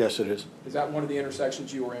 Yes, it is. Is that one of the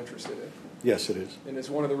intersections you were interested in? Yes, it is. And it's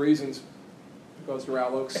one of the reasons because the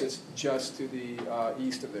Route Oak sits just to the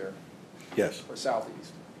east of there, Yes, or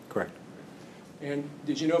southeast. correct. And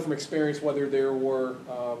did you know from experience whether there were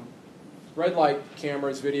red light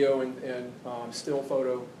cameras, video, and still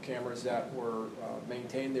photo cameras that were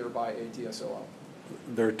maintained there by ATSOL?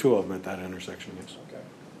 There are two of them at that intersection, yes. Okay.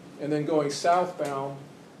 And then going southbound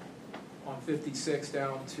on 56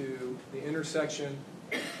 down to the intersection,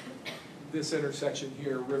 this intersection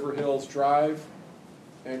here, River Hills Drive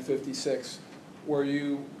and 56. Were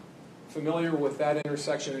you familiar with that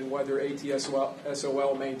intersection and whether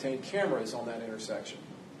ATSOL maintained cameras on that intersection?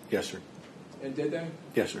 Yes, sir. And did they?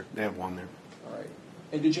 Yes, sir. They have one there. All right.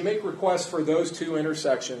 And did you make requests for those two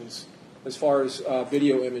intersections as far as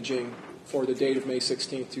video imaging for the date of May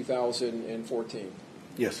 16, 2014?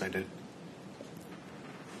 Yes, I did.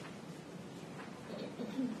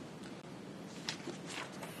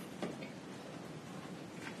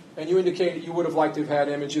 And you indicated you would have liked to have had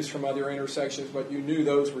images from other intersections, but you knew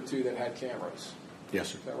those were two that had cameras. Yes,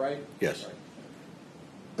 sir. Is that right? Yes.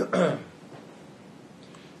 Right.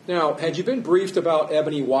 Now, had you been briefed about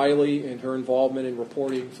Ebony Wiley and her involvement in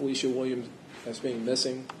reporting Felicia Williams as being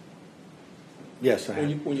missing Yes, I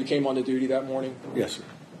have. when you came on to duty that morning? Yes, sir.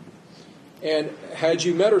 And had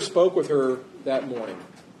you met or spoke with her that morning?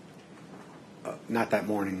 Not that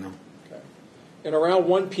morning, no. Okay. And around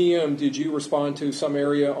 1 p.m., did you respond to some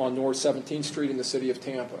area on North 17th Street in the city of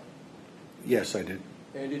Tampa? Yes, I did.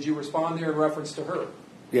 And did you respond there in reference to her?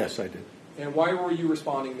 Yes, I did. And why were you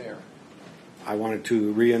responding there? I wanted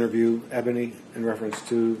to re-interview Ebony in reference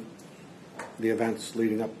to the events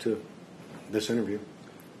leading up to this interview.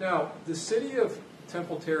 Now, the city of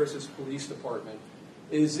Temple Terrace's police department,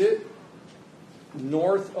 is it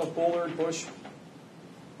north of Bullard Bush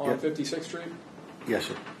on Yeah. 56th Street? Yes,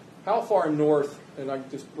 sir. How far north, and I'm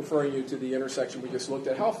just referring you to the intersection we just looked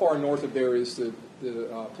at, how far north of there is the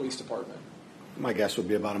police department? My guess would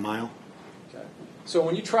be about a mile. Okay. So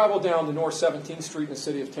when you traveled down to North 17th Street in the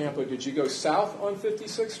city of Tampa, did you go south on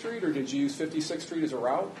 56th Street or did you use 56th Street as a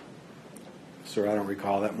route? Sir, I don't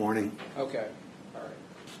recall that morning. Okay. All right.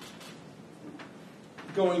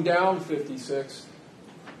 Going down 56th,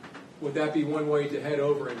 would that be one way to head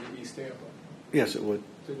over into East Tampa Yes, it would.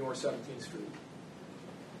 to North 17th Street?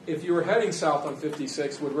 If you were heading south on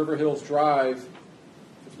 56, would River Hills Drive,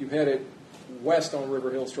 if you headed west on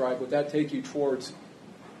River Hills Drive, would that take you towards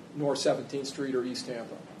North 17th Street or East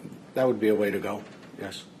Tampa? That would be a way to go,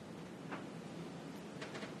 yes.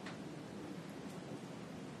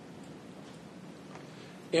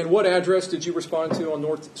 And what address did you respond to on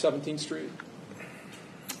North 17th Street?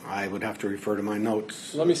 I would have to refer to my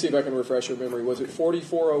notes. Let me see if I can refresh your memory. Was it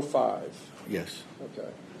 4405? Yes. Okay.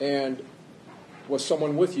 And was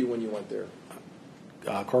someone with you when you went there?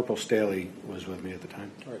 Corporal Staley was with me at the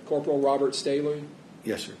time. All right. Corporal Robert Staley?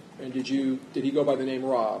 Yes, sir. And did he go by the name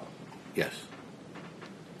Rob? Yes.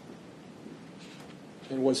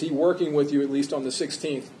 And was he working with you at least on the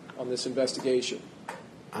 16th on this investigation?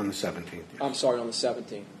 On the 17th. Yes. I'm sorry, on the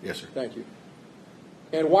 17th. Yes, sir. Thank you.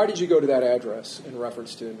 And why did you go to that address in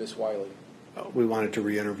reference to Miss Wiley? We wanted to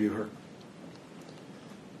re-interview her.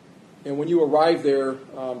 And when you arrived there,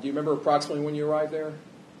 do you remember approximately when you arrived there?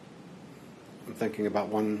 I'm thinking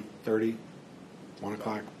about 1:30, 1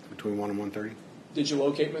 o'clock, between 1 and 1:30. Did you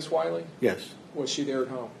locate Miss Wiley? Yes. Was she there at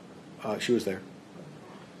home? She was there.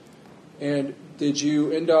 And did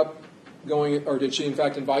you end up going, or did she in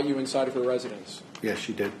fact invite you inside of her residence? Yes,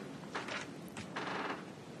 she did.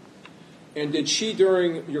 And did she,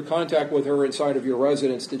 during your contact with her inside of your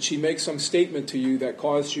residence, did she make some statement to you that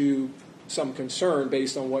caused you some concern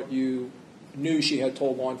based on what you knew she had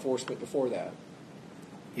told law enforcement before that?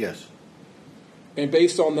 Yes. And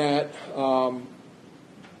based on that,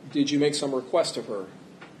 did you make some request of her?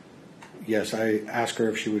 Yes, I asked her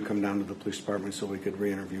if she would come down to the police department so we could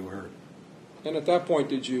re-interview her. And at that point,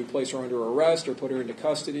 did you place her under arrest or put her into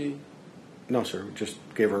custody? No, sir. Just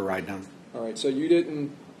gave her a ride down. All right, so you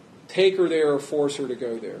didn't take her there or force her to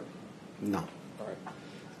go there? No. All right.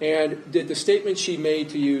 And did the statement she made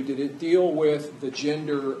to you, did it deal with the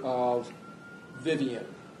gender of Vivian?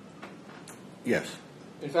 Yes.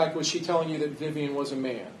 In fact, was she telling you that Vivian was a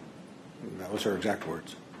man? That was her exact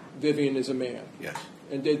words. Vivian is a man. Yes.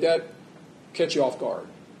 And did that catch you off guard?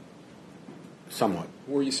 Somewhat.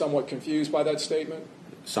 Were you somewhat confused by that statement?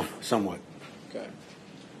 Somewhat. Okay.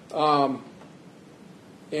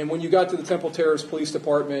 And when you got to the Temple Terrace Police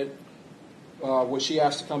Department, was she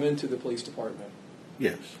asked to come into the police department?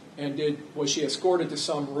 Yes. And was she escorted to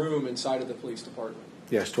some room inside of the police department?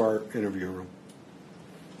 Yes, to our interview room.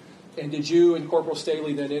 And did you and Corporal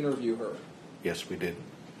Staley then interview her? Yes, we did.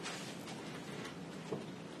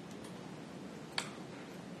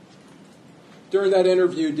 During that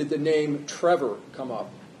interview, did the name Trevor come up?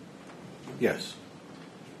 Yes.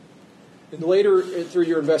 And later, through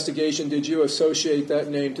your investigation, did you associate that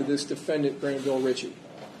name to this defendant, Granville Ritchie?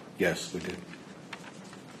 Yes, we did.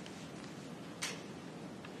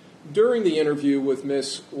 During the interview with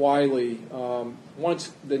Miss Wiley,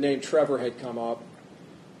 once the name Trevor had come up,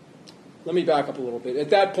 let me back up a little bit. At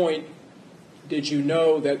that point, did you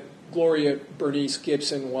know that Gloria Bernice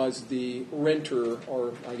Gibson was the renter,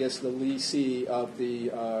 or I guess the leasee, of the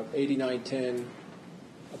 8910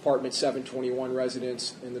 apartment 721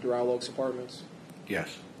 residence in the Doral Oaks apartments?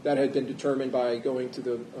 Yes. That had been determined by going to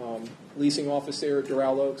the leasing office there at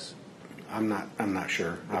Doral Oaks? I'm not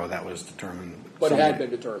sure how that was determined. But it had been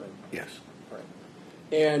determined? Yes. All right.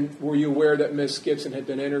 And were you aware that Miss Gibson had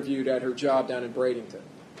been interviewed at her job down in Bradenton?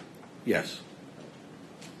 Yes.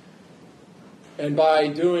 And by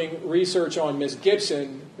doing research on Miss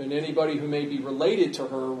Gibson and anybody who may be related to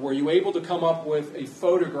her, were you able to come up with a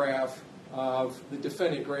photograph of the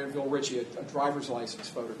defendant, Granville Ritchie, a driver's license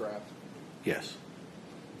photograph? Yes.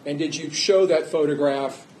 And did you show that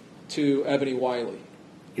photograph to Ebony Wiley?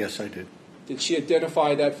 Yes, I did. Did she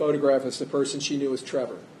identify that photograph as the person she knew as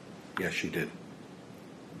Trevor? Yes, she did.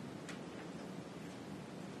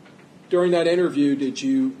 During that interview, did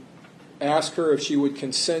you ask her if she would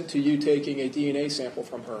consent to you taking a DNA sample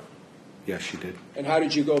from her? Yes, she did. And how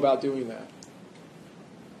did you go about doing that?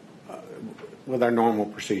 With our normal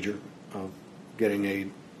procedure of getting a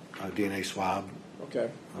DNA swab, Okay.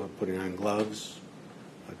 putting on gloves,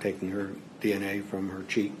 taking her DNA from her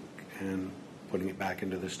cheek and putting it back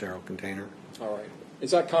into the sterile container. All right.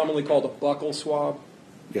 Is that commonly called a buccal swab?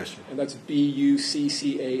 Yes, sir. And that's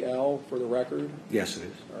BUCCAL for the record? Yes, it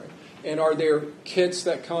is. All right. And are there kits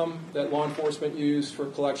that come that law enforcement use for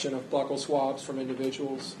collection of buccal swabs from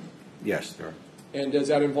individuals? Yes, there are. And does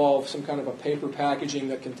that involve some kind of a paper packaging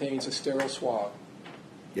that contains a sterile swab?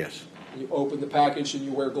 Yes. You open the package and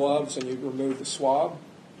you wear gloves and you remove the swab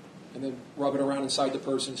and then rub it around inside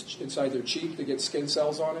their cheek to get skin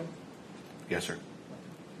cells on it? Yes, sir.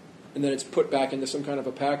 And then it's put back into some kind of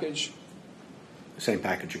a package? The same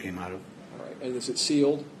package it came out of. All right. And is it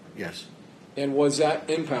sealed? Yes. And was that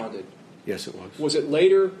impounded? Yes, it was. Was it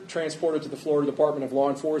later transported to the Florida Department of Law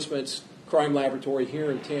Enforcement's crime laboratory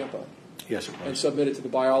here in Tampa Yes, it and was. submitted to the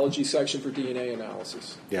biology section for DNA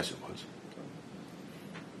analysis? Yes, it was.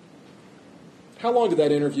 How long did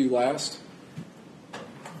that interview last?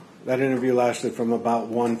 That interview lasted from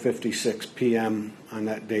about 1:56 p.m. on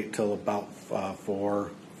that date till about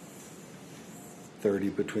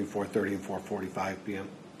 4:30, between 4:30 and 4:45 p.m.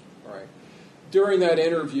 All right. During that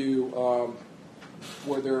interview,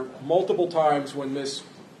 were there multiple times when Miss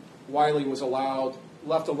Wiley was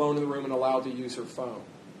left alone in the room and allowed to use her phone?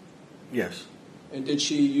 Yes. And did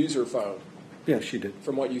she use her phone? Yes, she did.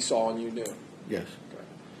 From what you saw and you knew? Yes.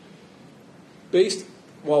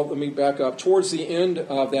 Let me back up. Towards the end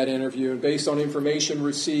of that interview, and based on information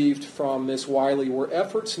received from Miss Wiley, were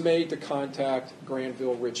efforts made to contact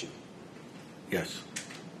Granville Ritchie? Yes.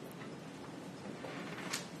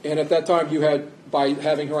 And at that time, you had, by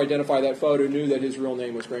having her identify that photo, knew that his real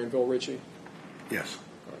name was Granville Ritchie? Yes.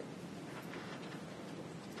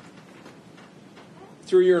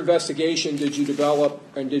 Through your investigation, did you develop,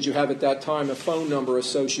 and did you have at that time, a phone number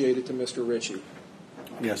associated to Mr. Ritchie?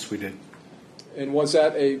 Yes, we did. And was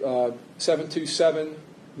that a 727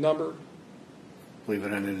 number? I believe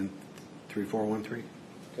it ended in 3413.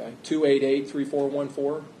 Okay.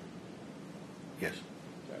 288-3414? Yes.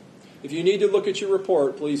 Okay. If you need to look at your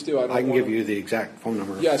report, please do. I can give you the exact phone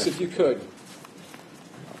number. Yes, if you could.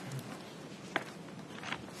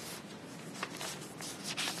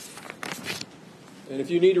 And if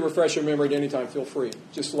you need to refresh your memory at any time, feel free.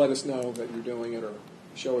 Just let us know that you're doing it or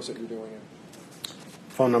show us that you're doing it.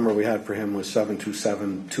 Phone number we had for him was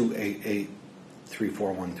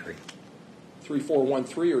 727-288-3413.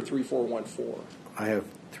 3413 or 3414? I have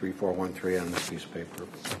 3413 on this piece of paper.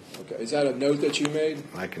 Okay. Is that a note that you made?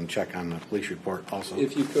 I can check on the police report also.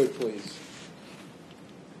 If you could, please.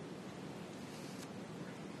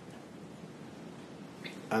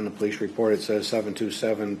 On the police report, it says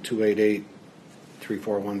 727-288-3413.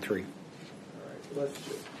 All right. Let's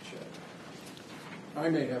just check. I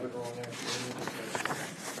may have it wrong, actually.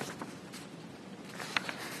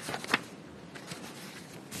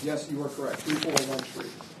 Yes, you are correct.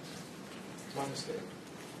 3413. My mistake.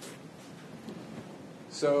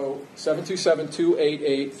 So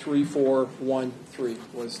 727-288-3413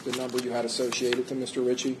 was the number you had associated to Mr.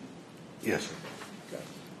 Ritchie? Yes, sir.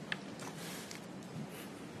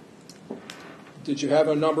 Okay. Did you have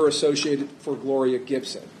a number associated for Gloria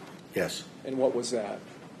Gibson? Yes. And what was that?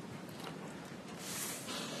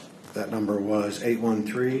 That number was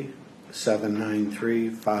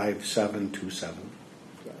 813-793-5727.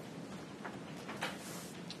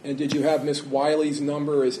 And did you have Miss Wiley's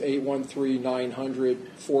number as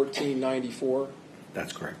 813-900-1494?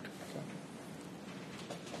 That's correct. Okay.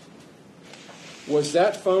 Was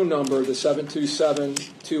that phone number, the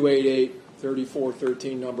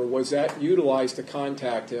 727-288-3413 number, was that utilized to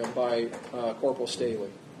contact him by Corporal Staley?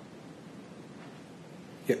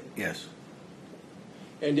 Yes.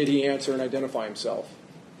 And did he answer and identify himself?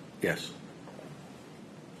 Yes.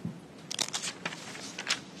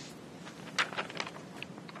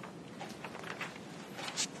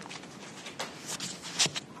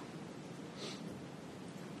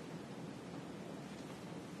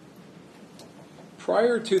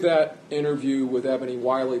 Prior to that interview with Ebony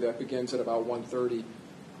Wiley that begins at about 1:30,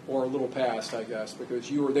 or a little past, I guess, because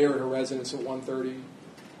you were there at her residence at 1:30.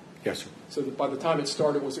 Yes, sir. So by the time it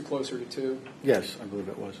started, was it closer to 2? Yes, I believe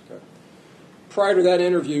it was. Okay. Prior to that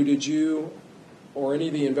interview, did you or any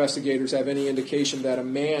of the investigators have any indication that a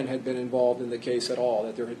man had been involved in the case at all,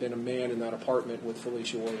 that there had been a man in that apartment with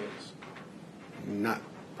Felicia Williams? Not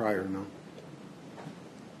prior, no.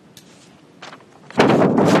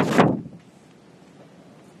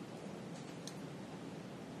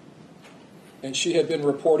 And she had been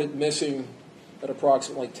reported missing at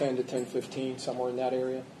approximately 10 to 10:15, somewhere in that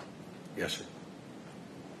area? Yes, sir.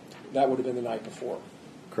 That would have been the night before.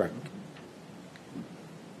 Correct.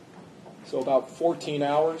 So about 14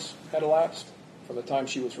 hours had elapsed from the time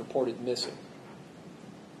she was reported missing,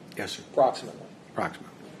 Yes, sir. approximately. Approximately.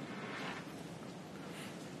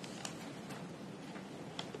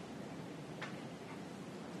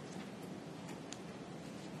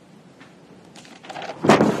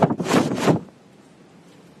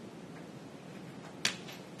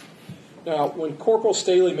 Now, when Corporal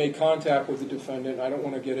Staley made contact with the defendant, I don't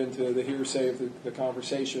want to get into the hearsay of the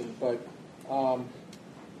conversation, but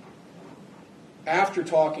after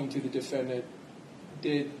talking to the defendant,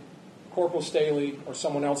 did Corporal Staley or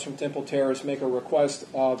someone else from Temple Terrace make a request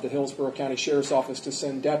of the Hillsborough County Sheriff's Office to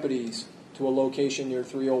send deputies to a location near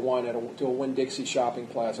 301 to a Winn-Dixie shopping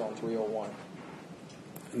plaza on 301?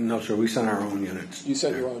 No, sir. We sent our own units. You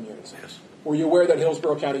sent there. your own units? Yes. Were you aware that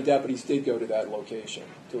Hillsborough County deputies did go to that location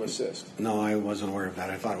to assist? No, I wasn't aware of that.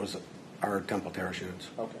 I thought it was our Temple Terrace units.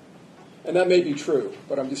 Okay. And that may be true,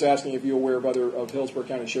 but I'm just asking if you're aware of Hillsborough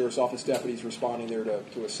County Sheriff's Office deputies responding there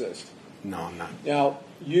to assist. No, I'm not. Now,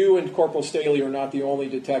 you and Corporal Staley are not the only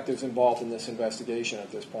detectives involved in this investigation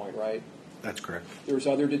at this point, right? That's correct. There's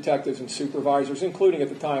other detectives and supervisors, including at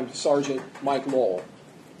the time Sergeant Mike Lowell.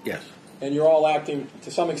 Yes. And you're all acting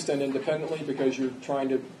to some extent independently because you're trying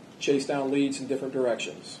to chase down leads in different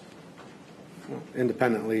directions.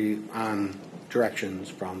 Independently on directions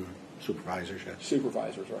from supervisors, yes.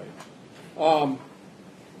 Supervisors, right.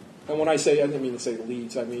 And when I say, I didn't mean to say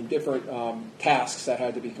leads, I mean different tasks that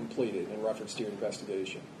had to be completed in reference to your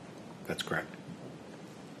investigation. That's correct.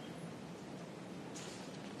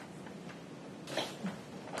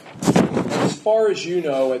 As far as you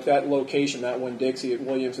know, at that location, that Winn-Dixie at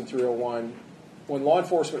Williams and 301, when law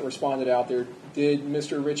enforcement responded out there, did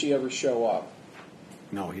Mr. Ritchie ever show up?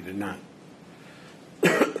 No, he did not.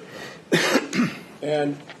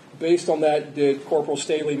 And based on that, did Corporal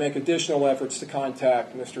Staley make additional efforts to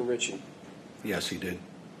contact Mr. Ritchie? Yes, he did.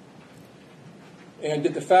 And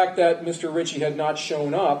did the fact that Mr. Ritchie had not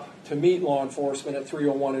shown up to meet law enforcement at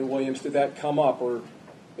 301 in Williams, did that come up or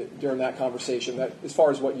during that conversation, that, as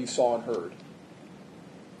far as what you saw and heard?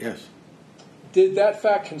 Yes. Did that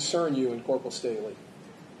fact concern you and Corporal Staley?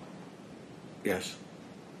 Yes.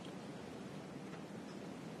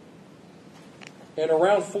 And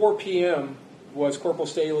around 4 p.m., was Corporal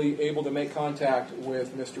Staley able to make contact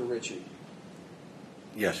with Mr. Ritchie?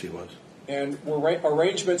 Yes, he was. And were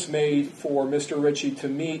arrangements made for Mr. Ritchie to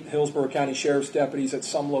meet Hillsborough County Sheriff's deputies at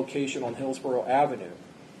some location on Hillsborough Avenue?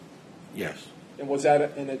 Yes. And was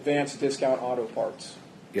that an Advanced Discount Auto Parts?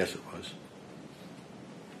 Yes, it was.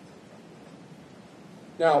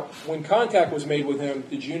 Now, when contact was made with him,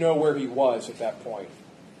 did you know where he was at that point?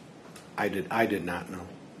 I did not know.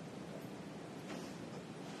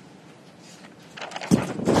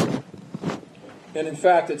 And in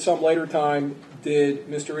fact, at some later time, did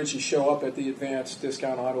Mr. Ritchie show up at the Advanced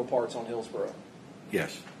Discount Auto Parts on Hillsborough?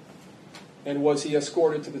 Yes. And was he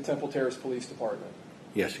escorted to the Temple Terrace Police Department?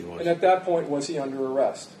 Yes, he was. And at that point, was he under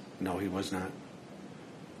arrest? No, he was not.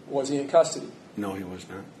 Was he in custody? No, he was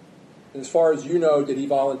not. As far as you know, did he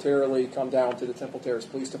voluntarily come down to the Temple Terrace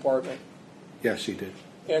Police Department? Yes, he did.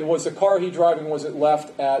 And was the car he driving, was it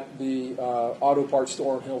left at the auto parts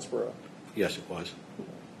store in Hillsborough? Yes, it was.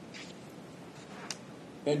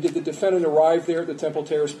 And did the defendant arrive there at the Temple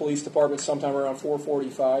Terrace Police Department sometime around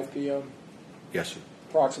 4:45 p.m.? Yes, sir.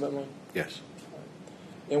 Approximately? Yes.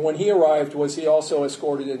 And when he arrived, was he also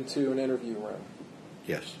escorted into an interview room?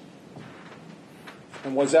 Yes.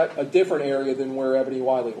 And was that a different area than where Ebony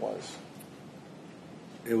Wiley was?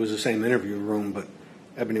 it was the same interview room, but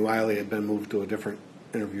Ebony Wiley had been moved to a different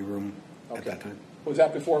interview room at Okay. that time. Was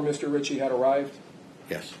that before Mr. Ritchie had arrived?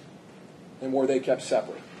 Yes, And were they kept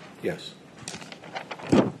separate? yes.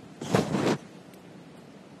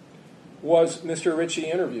 Was Mr. Ritchie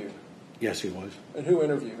interviewed? Yes, he was. And who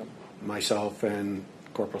interviewed him? Myself and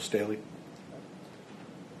Corporal Staley.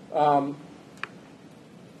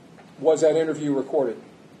 Was that interview recorded?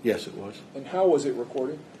 Yes, it was. And how was it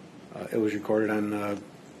recorded? It was recorded on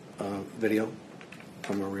video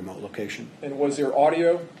from a remote location. And was there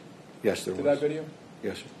audio Yes, there to was. that video?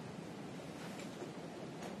 Yes, sir.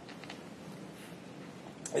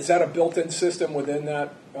 Is that a built-in system within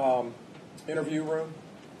that interview room?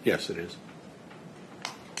 Yes, it is.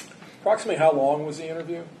 Approximately how long was the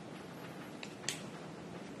interview?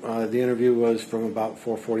 The interview was from about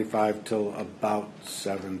 4:45 till about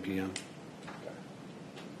 7 p.m.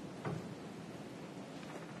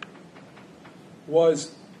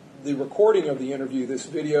 Was the recording of the interview, this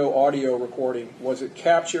video audio recording, was it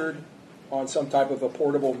captured on some type of a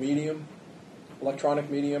portable medium, electronic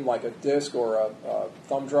medium, like a disc or a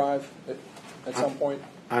thumb drive at some point?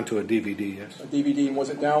 Onto a DVD, yes. A DVD, and was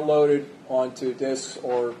it downloaded onto discs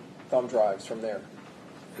or thumb drives from there?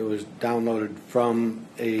 It was downloaded from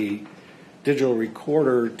a digital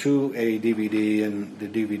recorder to a DVD, and the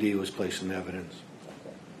DVD was placed in evidence.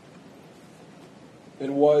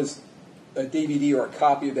 And was a DVD or a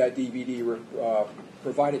copy of that DVD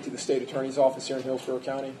provided to the state attorney's office here in Hillsborough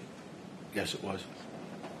County? Yes, it was.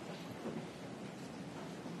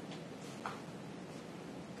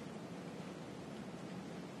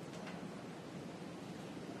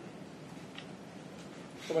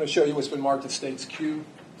 I'm going to show you what's been marked as States Q,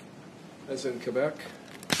 as in Quebec.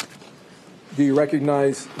 Do you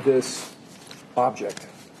recognize this object?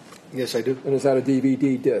 Yes, I do. And is that a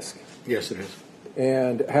DVD disc? Yes, it is.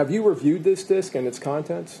 And have you reviewed this disc and its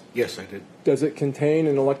contents? Yes, I did. Does it contain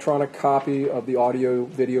an electronic copy of the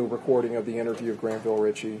audio-video recording of the interview of Granville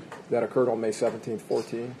Ritchie that occurred on May 17th,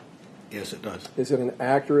 14? Yes, it does. Is it an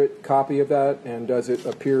accurate copy of that, and does it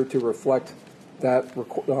appear to reflect that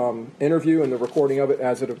interview and the recording of it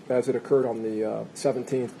as it occurred on the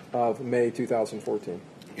 17th of May 2014?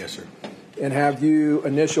 Yes, sir. And have you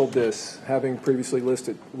initialed this, having previously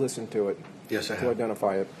listened to it? Yes, I To have.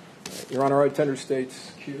 identify it. Your Honor, I tender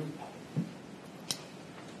States Q.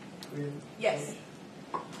 Yes.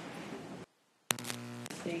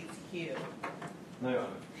 States Q. No, Your Honor.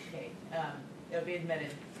 Okay, it'll be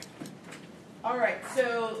admitted. All right,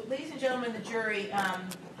 so ladies and gentlemen, the jury,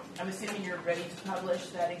 I'm assuming you're ready to publish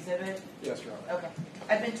that exhibit? Yes, Your Honor. Okay.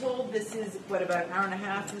 I've been told this is, about an hour and a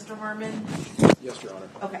half, Mr. Harmon? Yes, Your Honor.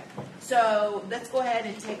 Okay. So let's go ahead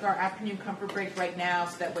and take our afternoon comfort break right now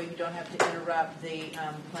so that way we don't have to interrupt the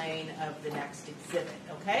playing of the next exhibit,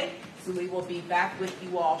 okay? So we will be back with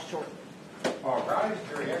you all shortly. All right,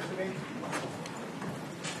 jury activate.